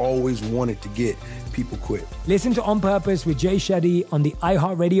they've always wanted to get. People quit. Listen to On Purpose with Jay Shetty on the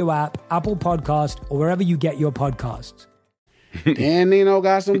iHeartRadio app, Apple Podcast, or wherever you get your podcasts. Dan Nino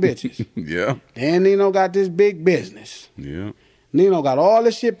got some bitches. Yeah. Dan Nino got this big business. Yeah. Nino got all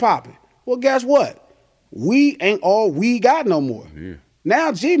this shit popping. Well, guess what? We ain't all we got no more. Yeah.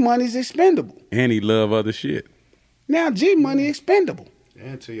 Now G Money's expendable. And he love other shit. Now G Money expendable.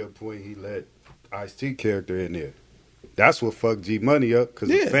 And to your point, he let Ice-T character in there. That's what fucked G Money up, because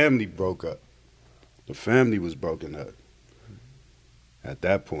the family broke up. The family was broken up at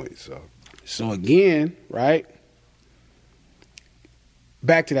that point. So again, right?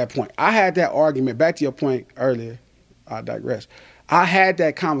 Back to that point. I had that argument. Back to your point earlier. I digress. I had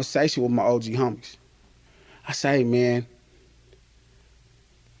that conversation with my OG homies. I say, man,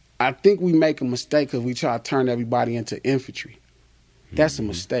 I think we make a mistake because we try to turn everybody into infantry. That's a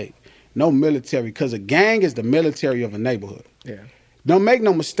mistake. No military, because a gang is the military of a neighborhood. Yeah. Don't make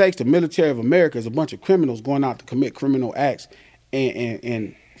no mistakes. The military of America is a bunch of criminals going out to commit criminal acts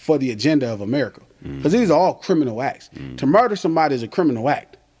and for the agenda of America. Because these are all criminal acts. To murder somebody is a criminal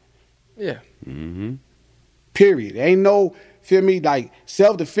act. Yeah. Period. Ain't no, feel me, like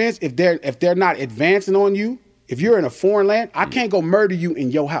self-defense, if they're not advancing on you, if you're in a foreign land, I can't go murder you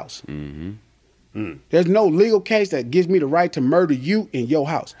in your house. There's no legal case that gives me the right to murder you in your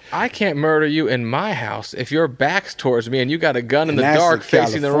house. I can't murder you in my house if your back's towards me and you got a gun in the dark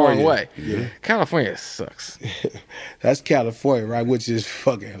facing the wrong way. Yeah. California sucks. That's California, right? Which is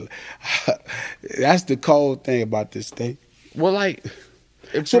fucking... That's the cold thing about this state. Well, like...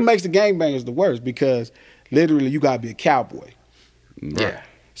 It's what makes the gangbangers the worst, because literally you got to be a cowboy. Yeah.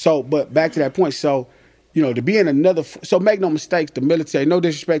 So, but back to that point. So, to be in another... So make no mistakes, the military, no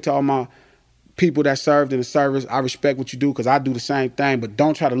disrespect to all my people that served in the service, I respect what you do because I do the same thing, but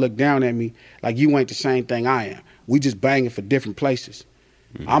don't try to look down at me like you ain't the same thing I am. We just banging for different places.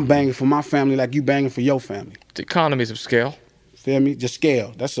 I'm banging for my family like you banging for your family. The economies of scale. Feel me? Just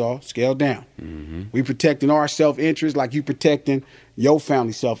scale. That's all. Scale down. We protecting our self-interest like you protecting your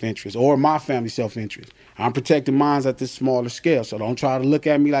family self-interest or my family self-interest. I'm protecting mine at this smaller scale. So don't try to look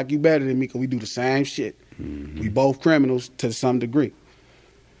at me like you better than me because we do the same shit. We both criminals to some degree.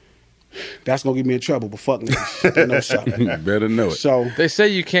 That's going to get me in trouble, but fuck niggas. No shot. Better know it. So they say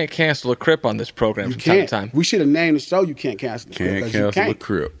you can't cancel a Crip on this program from time to time. We should have named the show You Can't Cancel the Crip. Can't cancel the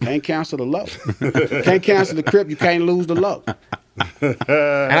Crip. Can't cancel the low. Can't cancel the Crip. You can't lose the low.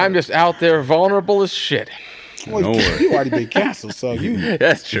 And I'm just out there vulnerable as shit. Well, you already been canceled, so you.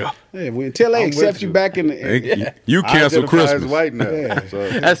 That's true. Yeah, until they accept you back in the. You cancel Christmas. As white now. Yeah. So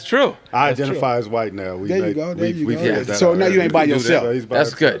That's true. I identify as white now. There you go. There you go. figured that So out. now you ain't by yourself. He's by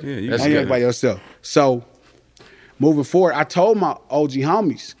That's himself. good. Yeah, That's Now you good. ain't by yourself. So moving forward, I told my OG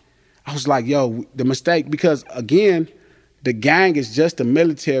homies, I was like, yo, the mistake, because again, the gang is just the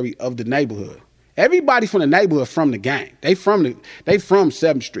military of the neighborhood. Everybody from the neighborhood from the gang. They from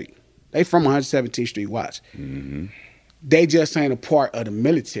 7th Street. They from 117th Street Watch. They just ain't a part of the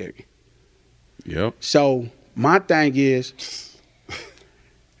military. Yep. So my thing is,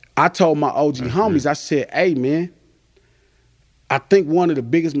 I told my OG homies, I said, hey man, I think one of the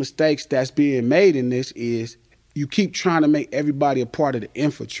biggest mistakes that's being made in this is you keep trying to make everybody a part of the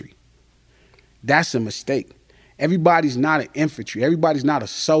infantry. That's a mistake. Everybody's not an infantry. Everybody's not a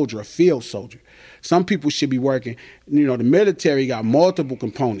soldier, a field soldier. Some people should be working. You know, the military got multiple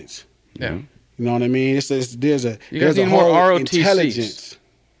components. Yeah. You know what I mean? There's a need more whole ROTCs. intelligence.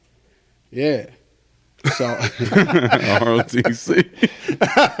 Yeah. So ROTC.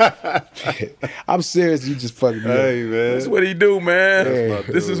 I'm serious. You just fucking me up. Hey man, That's what he do, man. Yeah.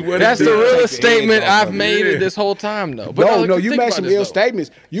 This is what That's he the do. realest statement I've made Yeah. this whole time, though. But No, you think made about some this, ill though.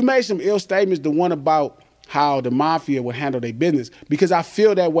 statements. You made some ill statements, the one about how the mafia would handle their business, because I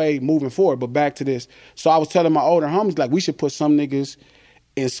feel that way moving forward. But back to this. So I was telling my older homies, like, we should put some niggas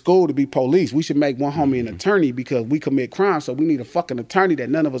in school to be police. We should make one homie an attorney because we commit crime, so we need a fucking attorney that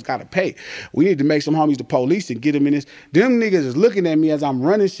none of us got to pay. We need to make some homies the police and get them in this. Them niggas is looking at me as I'm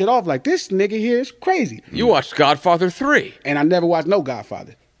running shit off like, this nigga here is crazy. You watched Godfather 3. And I never watched no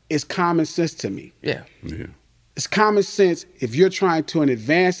Godfather. It's common sense to me. Yeah. Yeah. It's common sense if you're trying to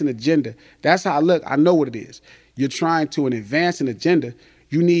advance an agenda. That's how I look. I know what it is. You're trying to advance an agenda.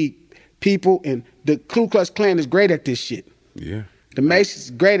 You need people, and the Ku Klux Klan is great at this shit. Yeah. The Masons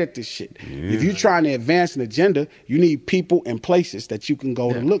is great at this shit. If you're trying to advance an agenda, you need people and places that you can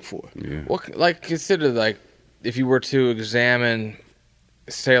go to look for. Yeah. Well, like, consider, like, if you were to examine,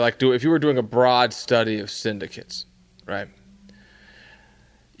 say, like, if you were doing a broad study of syndicates, right?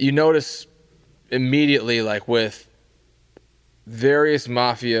 You notice immediately, like, with various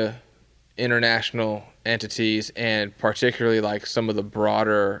mafia international entities, and particularly, like, some of the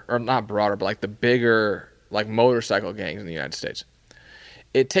broader, or not broader, but, like, the bigger, like, motorcycle gangs in the United States,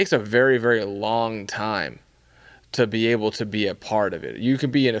 it takes a very, very long time to be able to be a part of it. You can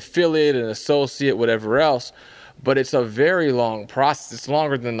be an affiliate, an associate, whatever else, but it's a very long process. It's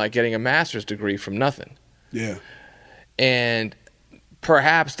longer than, like, getting a master's degree from nothing. Yeah. And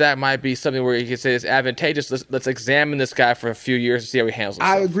perhaps that might be something where you could say it's advantageous. Let's examine this guy for a few years and see how he handles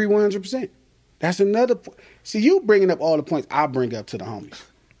himself. I agree 100%. That's another point. See, you bringing up all the points I bring up to the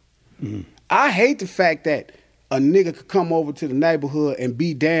homies. I hate the fact that a nigga could come over to the neighborhood and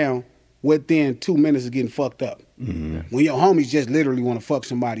be down within 2 minutes of getting fucked up. When your homies just literally want to fuck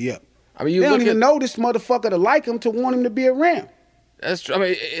somebody up. I mean, you they look don't even at, know this motherfucker to like him to want him to be around. That's true. I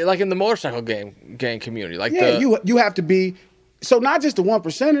mean, like in the motorcycle gang community, like Yeah, you have to be. So not just the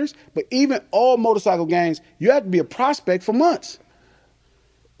 1%ers, but even all motorcycle gangs, you have to be a prospect for months.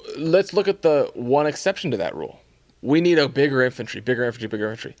 Let's look at the one exception to that rule. We need a bigger infantry.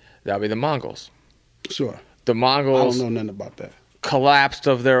 That would be the Mongols. Sure. The Mongols, I don't know nothing about that. Collapsed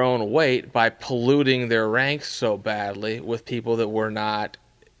of their own weight by polluting their ranks so badly with people that were not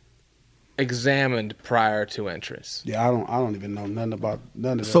examined prior to entrance. Yeah, I don't even know nothing about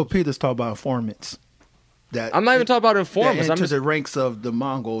none of that. So Peter's talking about informants. That I'm not even talking about informants. That I'm enter just, the ranks of the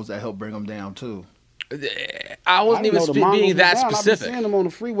Mongols that helped bring them down too. I wasn't even being that specific. I've been seeing them on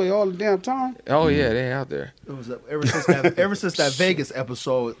the freeway all the damn time. Oh yeah, they out there. It was ever since that Vegas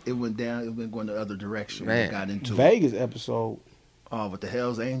episode, it went down. It went going the other direction. Man. We got into Vegas episode. With the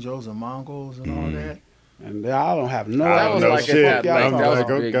Hells Angels and Mongols and all that. And I don't have no That was idea. like shit. that was a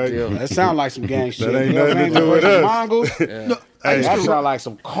okay. big deal. That sound like some gang shit. ain't Hells nothing to Angels do with versus us. Mongols? Yeah. No, Hey, That sound like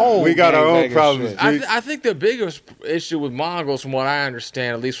some cold. We got our own gangbanging problems. shit. I think the biggest issue with Mongols, from what I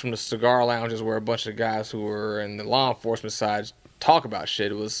understand, at least from the cigar lounges where a bunch of guys who were in the law enforcement side talk about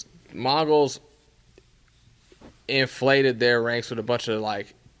shit, it was Mongols inflated their ranks with a bunch of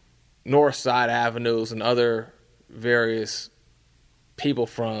like North Side avenues and other various people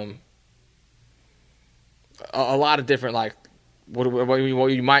from a lot of different, like, what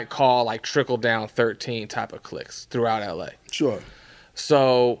you might call, like, trickle-down 13 type of cliques throughout LA. Sure.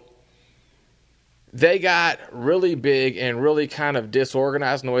 So they got really big and really kind of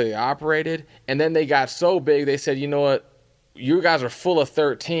disorganized in the way they operated. And then they got so big, they said, you know what? You guys are full of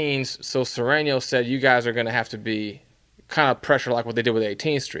 13s. So Sereno said, you guys are going to have to be kind of pressure like what they did with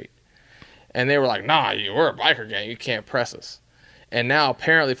 18th Street. And they were like, nah, we're a biker gang. You can't press us. And now,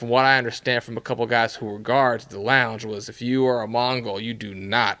 apparently, from what I understand from a couple guys who were guards at the lounge, was if you are a Mongol, you do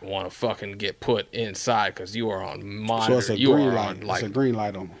not want to fucking get put inside because you are on monitor. So it's a you green are light. on, like, it's a green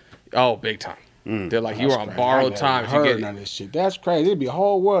light on them. Oh, big time. They're like, you are on borrowed time. I heard none of this shit. That's crazy. It'd be a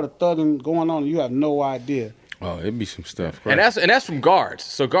whole world of thugging going on, and you have no idea. Oh, it'd be some stuff. And that's from guards.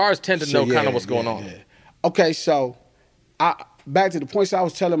 So guards tend to know kind of what's going on. Yeah. Okay, so back to the point. So I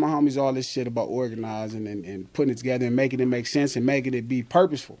was telling my homies all this shit about organizing and putting it together and making it make sense and making it be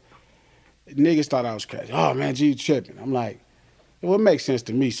purposeful. Niggas thought I was crazy. Oh, man, G, you tripping. I'm like, well, it makes sense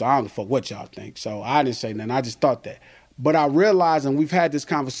to me, so I don't give a fuck what y'all think. So I didn't say nothing. I just thought that. But I realized, and we've had this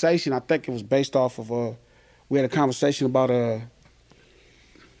conversation, I think it was based off of, we had a conversation about,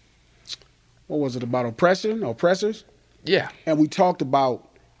 what was it, about oppressors? Yeah. And we talked about,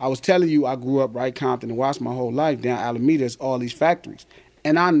 I was telling you, I grew up right Compton and watched my whole life down Alameda's, all these factories.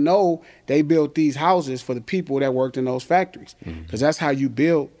 And I know they built these houses for the people that worked in those factories. Because that's how you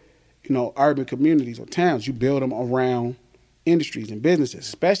build, urban communities or towns. You build them around industries and businesses,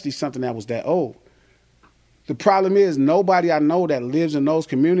 especially something that was that old. The problem is nobody I know that lives in those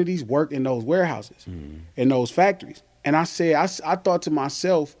communities worked in those warehouses, in those factories. And I said, I thought to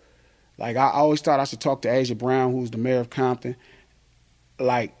myself, like, I always thought I should talk to Asia Brown, who's the mayor of Compton.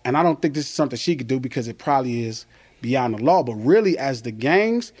 Like, and I don't think this is something she could do because it probably is beyond the law. But really, as the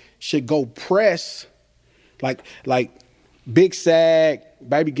gangs should go press, like Big Sag,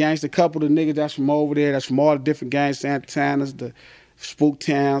 Baby Gangsta, a couple of the niggas that's from over there, that's from all the different gangs, Santana's, the Spook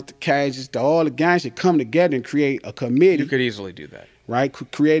Towns, the Cages, all the gangs should come together and create a committee. You could easily do that. Right?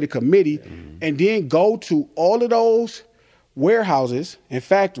 Create a committee and then go to all of those warehouses and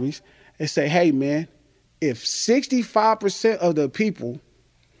factories and say, hey, man, if 65% of the people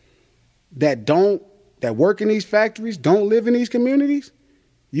that work in these factories don't live in these communities,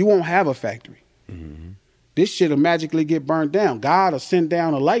 you won't have a factory. This shit will magically get burned down. God will send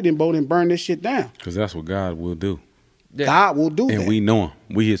down a lightning bolt and burn this shit down. Because that's what God will do. Yeah. God will do that. And we know him.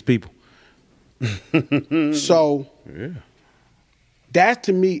 We his people. So that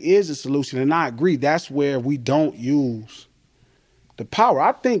to me is a solution. And I agree. That's where we don't use the power.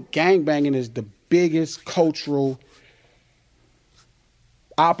 I think gangbanging is the biggest cultural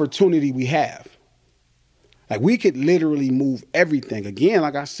opportunity we have. Like, we could literally move everything. Again,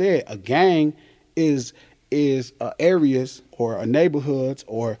 like I said, a gang is areas or neighborhoods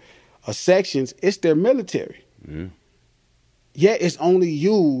or sections. It's their military. Yet it's only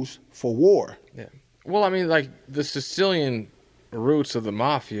used for war. Yeah. Well, I mean, like, the Sicilian roots of the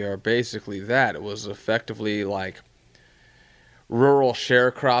mafia are basically that. It was effectively like rural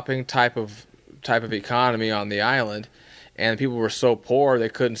sharecropping type of economy on the island, and people were so poor they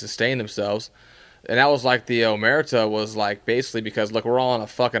couldn't sustain themselves. And that was like the Omerta was like basically because, look, we're all on a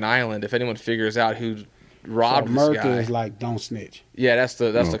fucking island. If anyone figures out who robbed this guy, Omerta is like don't snitch. Yeah, that's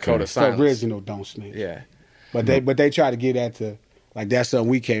the code of silence. The original don't snitch. Yeah. But they try to get that to, like, that's something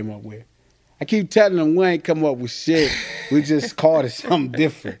we came up with. I keep telling them we ain't come up with shit. We just called it something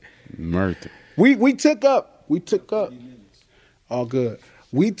different. Murder. We took up. All good.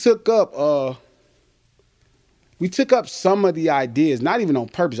 We took up some of the ideas, not even on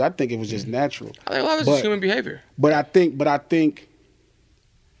purpose. I think it was just natural. I think a lot of it's just human behavior. But I think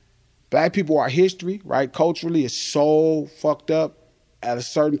black people, our history, right, culturally is so fucked up at a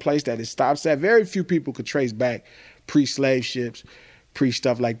certain place that it stops at. Very few people could trace back pre-slave ships,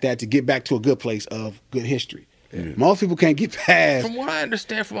 pre-stuff like that to get back to a good place of good history. Yeah. Most people can't get past. From what I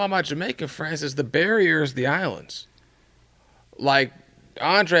understand from all my Jamaican friends is the barrier is the islands. Like,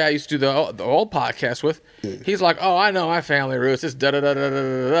 Andre, I used to do the old podcast with, he's like, oh, I know my family roots. It's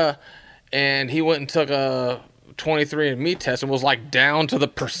da-da-da-da-da-da-da. And he went and took a 23andMe test and was like down to the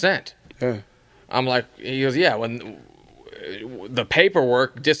percent. Yeah. I'm like, he goes, yeah, when the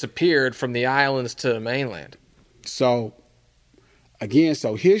paperwork disappeared from the islands to the mainland. So, again,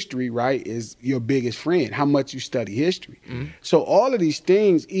 history, right, is your biggest friend, how much you study history. So all of these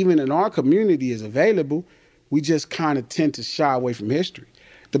things, even in our community, is available. We just kind of tend to shy away from history.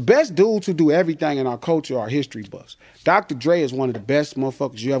 The best dudes who do everything in our culture are history buffs. Dr. Dre is one of the best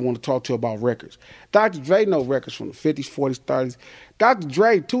motherfuckers you ever want to talk to about records. Dr. Dre knows records from the 50s, 40s, 30s. Dr.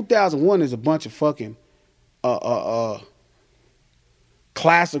 Dre, 2001 is a bunch of fucking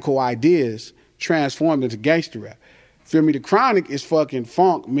classical ideas transformed into gangster rap. Feel me? The Chronic is fucking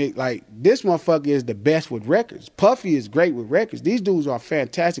funk. Like, this motherfucker is the best with records. Puffy is great with records. These dudes are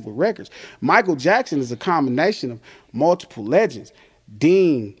fantastic with records. Michael Jackson is a combination of multiple legends.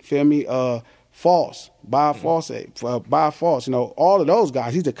 Dean, feel me? False, Bob False, you know, all of those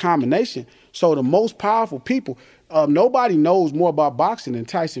guys. He's a combination. So the most powerful people, nobody knows more about boxing than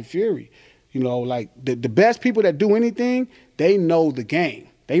Tyson Fury. You know, like the best people that do anything, they know the game.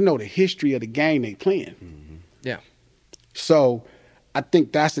 They know the history of the game they playing. Mm-hmm. Yeah. So I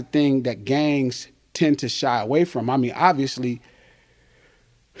think that's the thing that gangs tend to shy away from. I mean, obviously,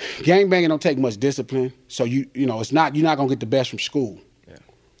 gangbanging don't take much discipline. So you're not gonna get the best from school. Yeah.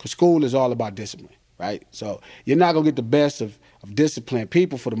 Cause school is all about discipline, right? So you're not gonna get the best of disciplined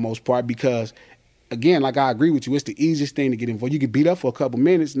people for the most part because, again, like I agree with you, it's the easiest thing to get involved. You get beat up for a couple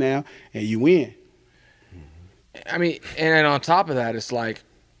minutes now and you win. I mean, and on top of that, it's like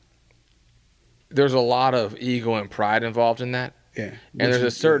there's a lot of ego and pride involved in that. Yeah. And there's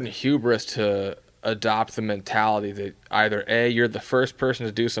a certain hubris to adopt the mentality that either A, you're the first person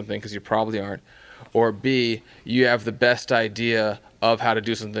to do something because you probably aren't, or B, you have the best idea of how to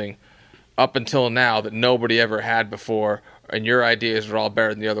do something up until now that nobody ever had before, and your ideas are all better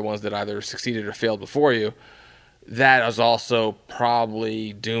than the other ones that either succeeded or failed before you. That is also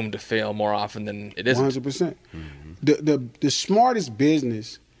probably doomed to fail more often than it isn't. 100%. Mm-hmm. The smartest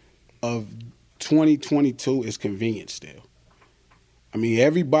business of 2022 is convenience still. I mean,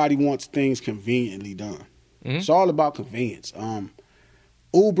 everybody wants things conveniently done. Mm-hmm. It's all about convenience.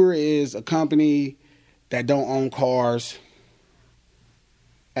 Uber is a company that don't own cars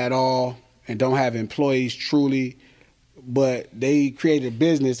at all and don't have employees truly, but they created a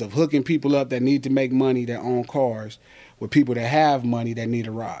business of hooking people up that need to make money that own cars with people that have money that need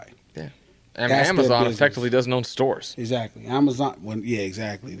a ride. Yeah. And Amazon effectively doesn't own stores. Exactly. Amazon,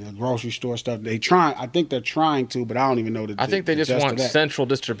 exactly. The grocery store stuff, I think they're trying to, but I don't even know I think they just want central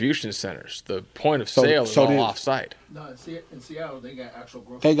distribution centers. The point of sale is all off-site. No, in Seattle, they got actual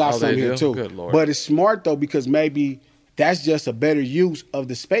grocery. They got some here too. Good Lord. But it's smart though because maybe that's just a better use of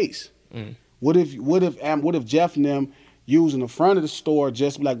the space. Mm. What if Jeff and them using the front of the store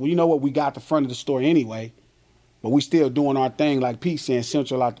just like, well, you know what, we got the front of the store anyway, but we still doing our thing like Pete saying,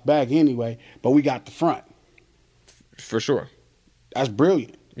 central out the back anyway, but we got the front. For sure. That's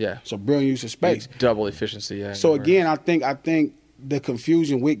brilliant. Yeah. So brilliant use of space. Double efficiency, yeah. So again, I think the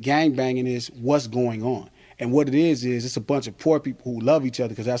confusion with gangbanging is what's going on. And what it is it's a bunch of poor people who love each other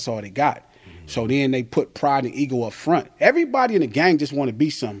because that's all they got. Mm-hmm. So then they put pride and ego up front. Everybody in the gang just want to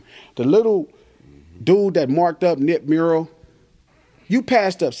be something. The little dude that marked up Nip mural, you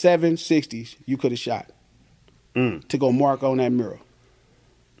passed up 760s you could have shot to go mark on that mural.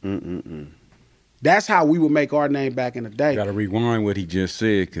 That's how we would make our name back in the day. Got to rewind what he just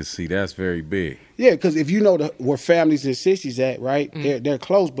said because, see, that's very big. Yeah, because if you know where families in 60s at, right, they're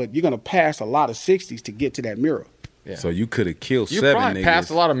close, but you're going to pass a lot of 60s to get to that mural. Yeah. So you could have killed you 7 probably niggas. Passed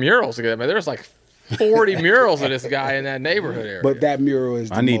a lot of murals together. I mean, there's like 40 murals of this guy in that neighborhood area. But that mural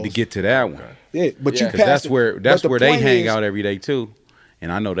is I need to get to that one. Yeah, but you passed that's it. where they hang out every day too.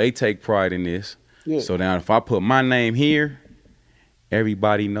 And I know they take pride in this. Yeah. So now if I put my name here,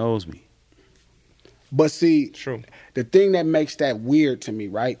 everybody knows me. But see, true. The thing that makes that weird to me,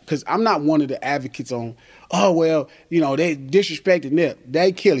 right? Because I'm not one of the advocates on, oh, well, you know, they disrespected Nip.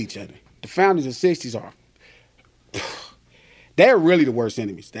 They kill each other. The founders of 60s are, they're really the worst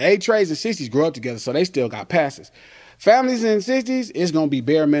enemies. The 8 trades and 60s grew up together, so they still got passes. Families in the 60s, it's going to be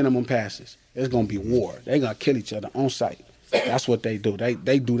bare minimum passes. It's going to be war. They're going to kill each other on sight. That's what they do.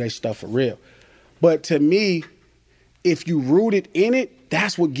 They do their stuff for real. But to me, if you rooted in it,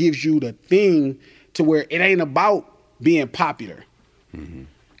 that's what gives you the thing to where it ain't about being popular. Mm-hmm.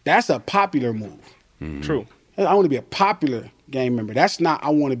 That's a popular move. Mm-hmm. True. I want to be a popular gang member. That's not, I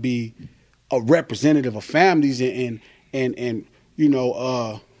want to be a representative of families and you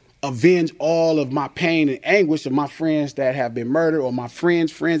know, avenge all of my pain and anguish of my friends that have been murdered or my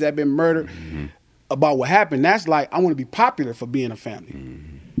friends that have been murdered about what happened. That's like, I want to be popular for being a family.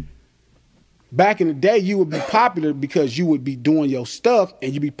 Mm-hmm. Back in the day, you would be popular because you would be doing your stuff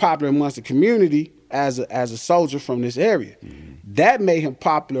and you'd be popular amongst the community as a soldier from this area. Mm-hmm. That made him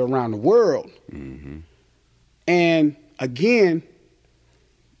popular around the world. Mm-hmm. And again,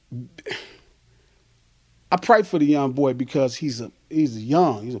 I pray for the young boy because he's a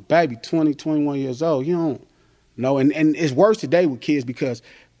baby, 20, 21 years old. You don't know. And it's worse today with kids because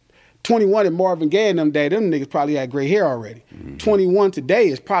 21 and Marvin Gaye in them days, them niggas probably had gray hair already. Mm-hmm. 21 today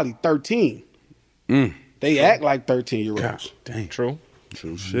is probably 13. They act like 13-years-olds. Dang. True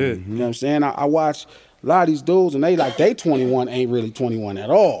shit. You know what I'm saying? I watch A lot of these dudes, and they 21 ain't really 21 at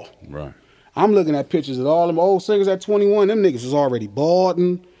all. Right. I'm looking at pictures of all them old singers at 21. Them niggas was already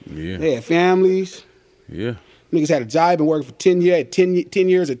balding. Yeah. They had families. Yeah. Niggas had a job, been working for 10 years, 10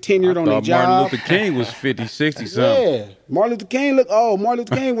 years of tenured on their job. Martin Luther King was 50, 60 something. Yeah. Martin Luther King looked old. Martin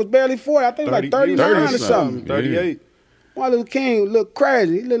Luther King was barely 40. I think 30, like 39 or something. 38. Martin Luther King looked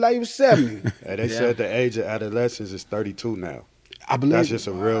crazy. He looked like he was 70. They said the age of adolescence is 32 now. I believe that's just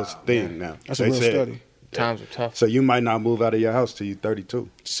a real thing now. That's a real study. Times are tough. So you might not move out of your house till you're 32.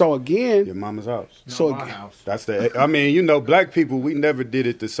 So again, your mama's house. So my house. That's the. I mean, you know, black people, we never did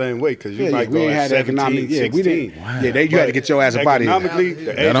it the same way because you might go at 17, 16. We didn't. Wow. Yeah, you had to get your ass up out of here. Economically,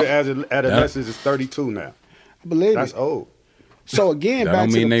 the age of adolescence is 32 now. I believe that's old. So again, that back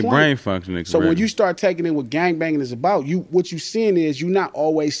don't to mean the they point. brain functioning. So when you start taking in what gangbanging is about, what you're seeing is you're not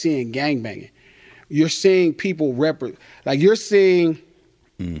always seeing gangbanging. You're seeing people you're seeing.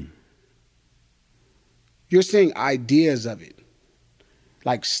 You're seeing ideas of it,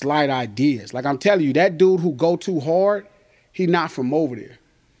 like slight ideas. Like I'm telling you, that dude who go too hard, he not from over there.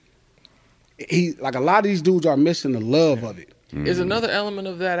 He like a lot of these dudes are missing the love of it. Is another element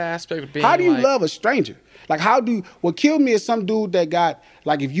of that aspect of being how do you love a stranger? Like what killed me is some dude that got,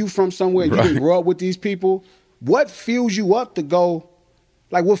 like if you from somewhere, you didn't grow up with these people, what fuels you up to go,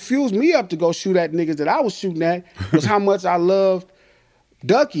 like what fuels me up to go shoot at niggas that I was shooting at was how much I loved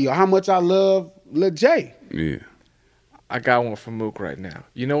Ducky or how much I loved Lil J. Yeah. I got one from Mook right now.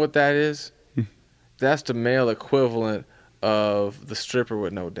 You know what that is? That's the male equivalent of the stripper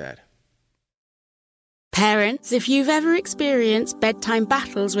with no dad. Parents, if you've ever experienced bedtime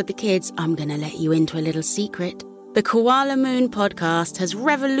battles with the kids, I'm going to let you into a little secret. The Koala Moon podcast has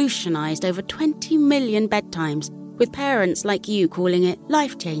revolutionized over 20 million bedtimes, with parents like you calling it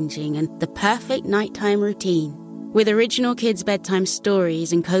life-changing and the perfect nighttime routine. With original kids' bedtime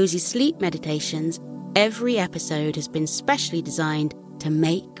stories and cozy sleep meditations, every episode has been specially designed to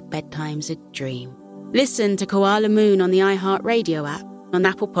make bedtimes a dream. Listen to Koala Moon on the iHeartRadio app, on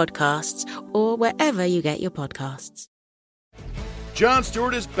Apple Podcasts, or wherever you get your podcasts. Jon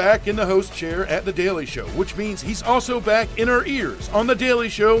Stewart is back in the host chair at The Daily Show, which means he's also back in our ears on The Daily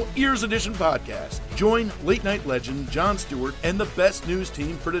Show Ears Edition podcast. Join late-night legend Jon Stewart and the best news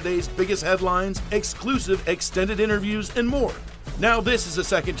team for today's biggest headlines, exclusive extended interviews, and more. Now this is a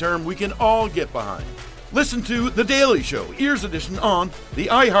second term we can all get behind. Listen to The Daily Show Ears Edition on the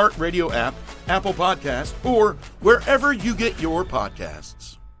iHeartRadio app, Apple Podcasts, or wherever you get your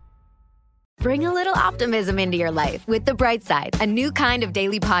podcasts. Bring a little optimism into your life with The Bright Side, a new kind of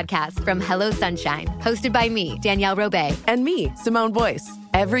daily podcast from Hello Sunshine, hosted by me, Danielle Robay. And me, Simone Boyce.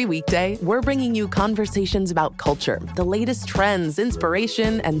 Every weekday, we're bringing you conversations about culture, the latest trends,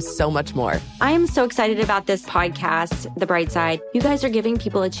 inspiration, and so much more. I am so excited about this podcast, The Bright Side. You guys are giving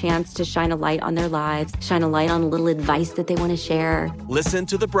people a chance to shine a light on their lives, shine a light on a little advice that they want to share. Listen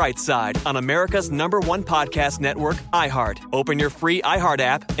to The Bright Side on America's #1 podcast network, iHeart. Open your free iHeart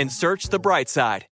app and search The Bright Side.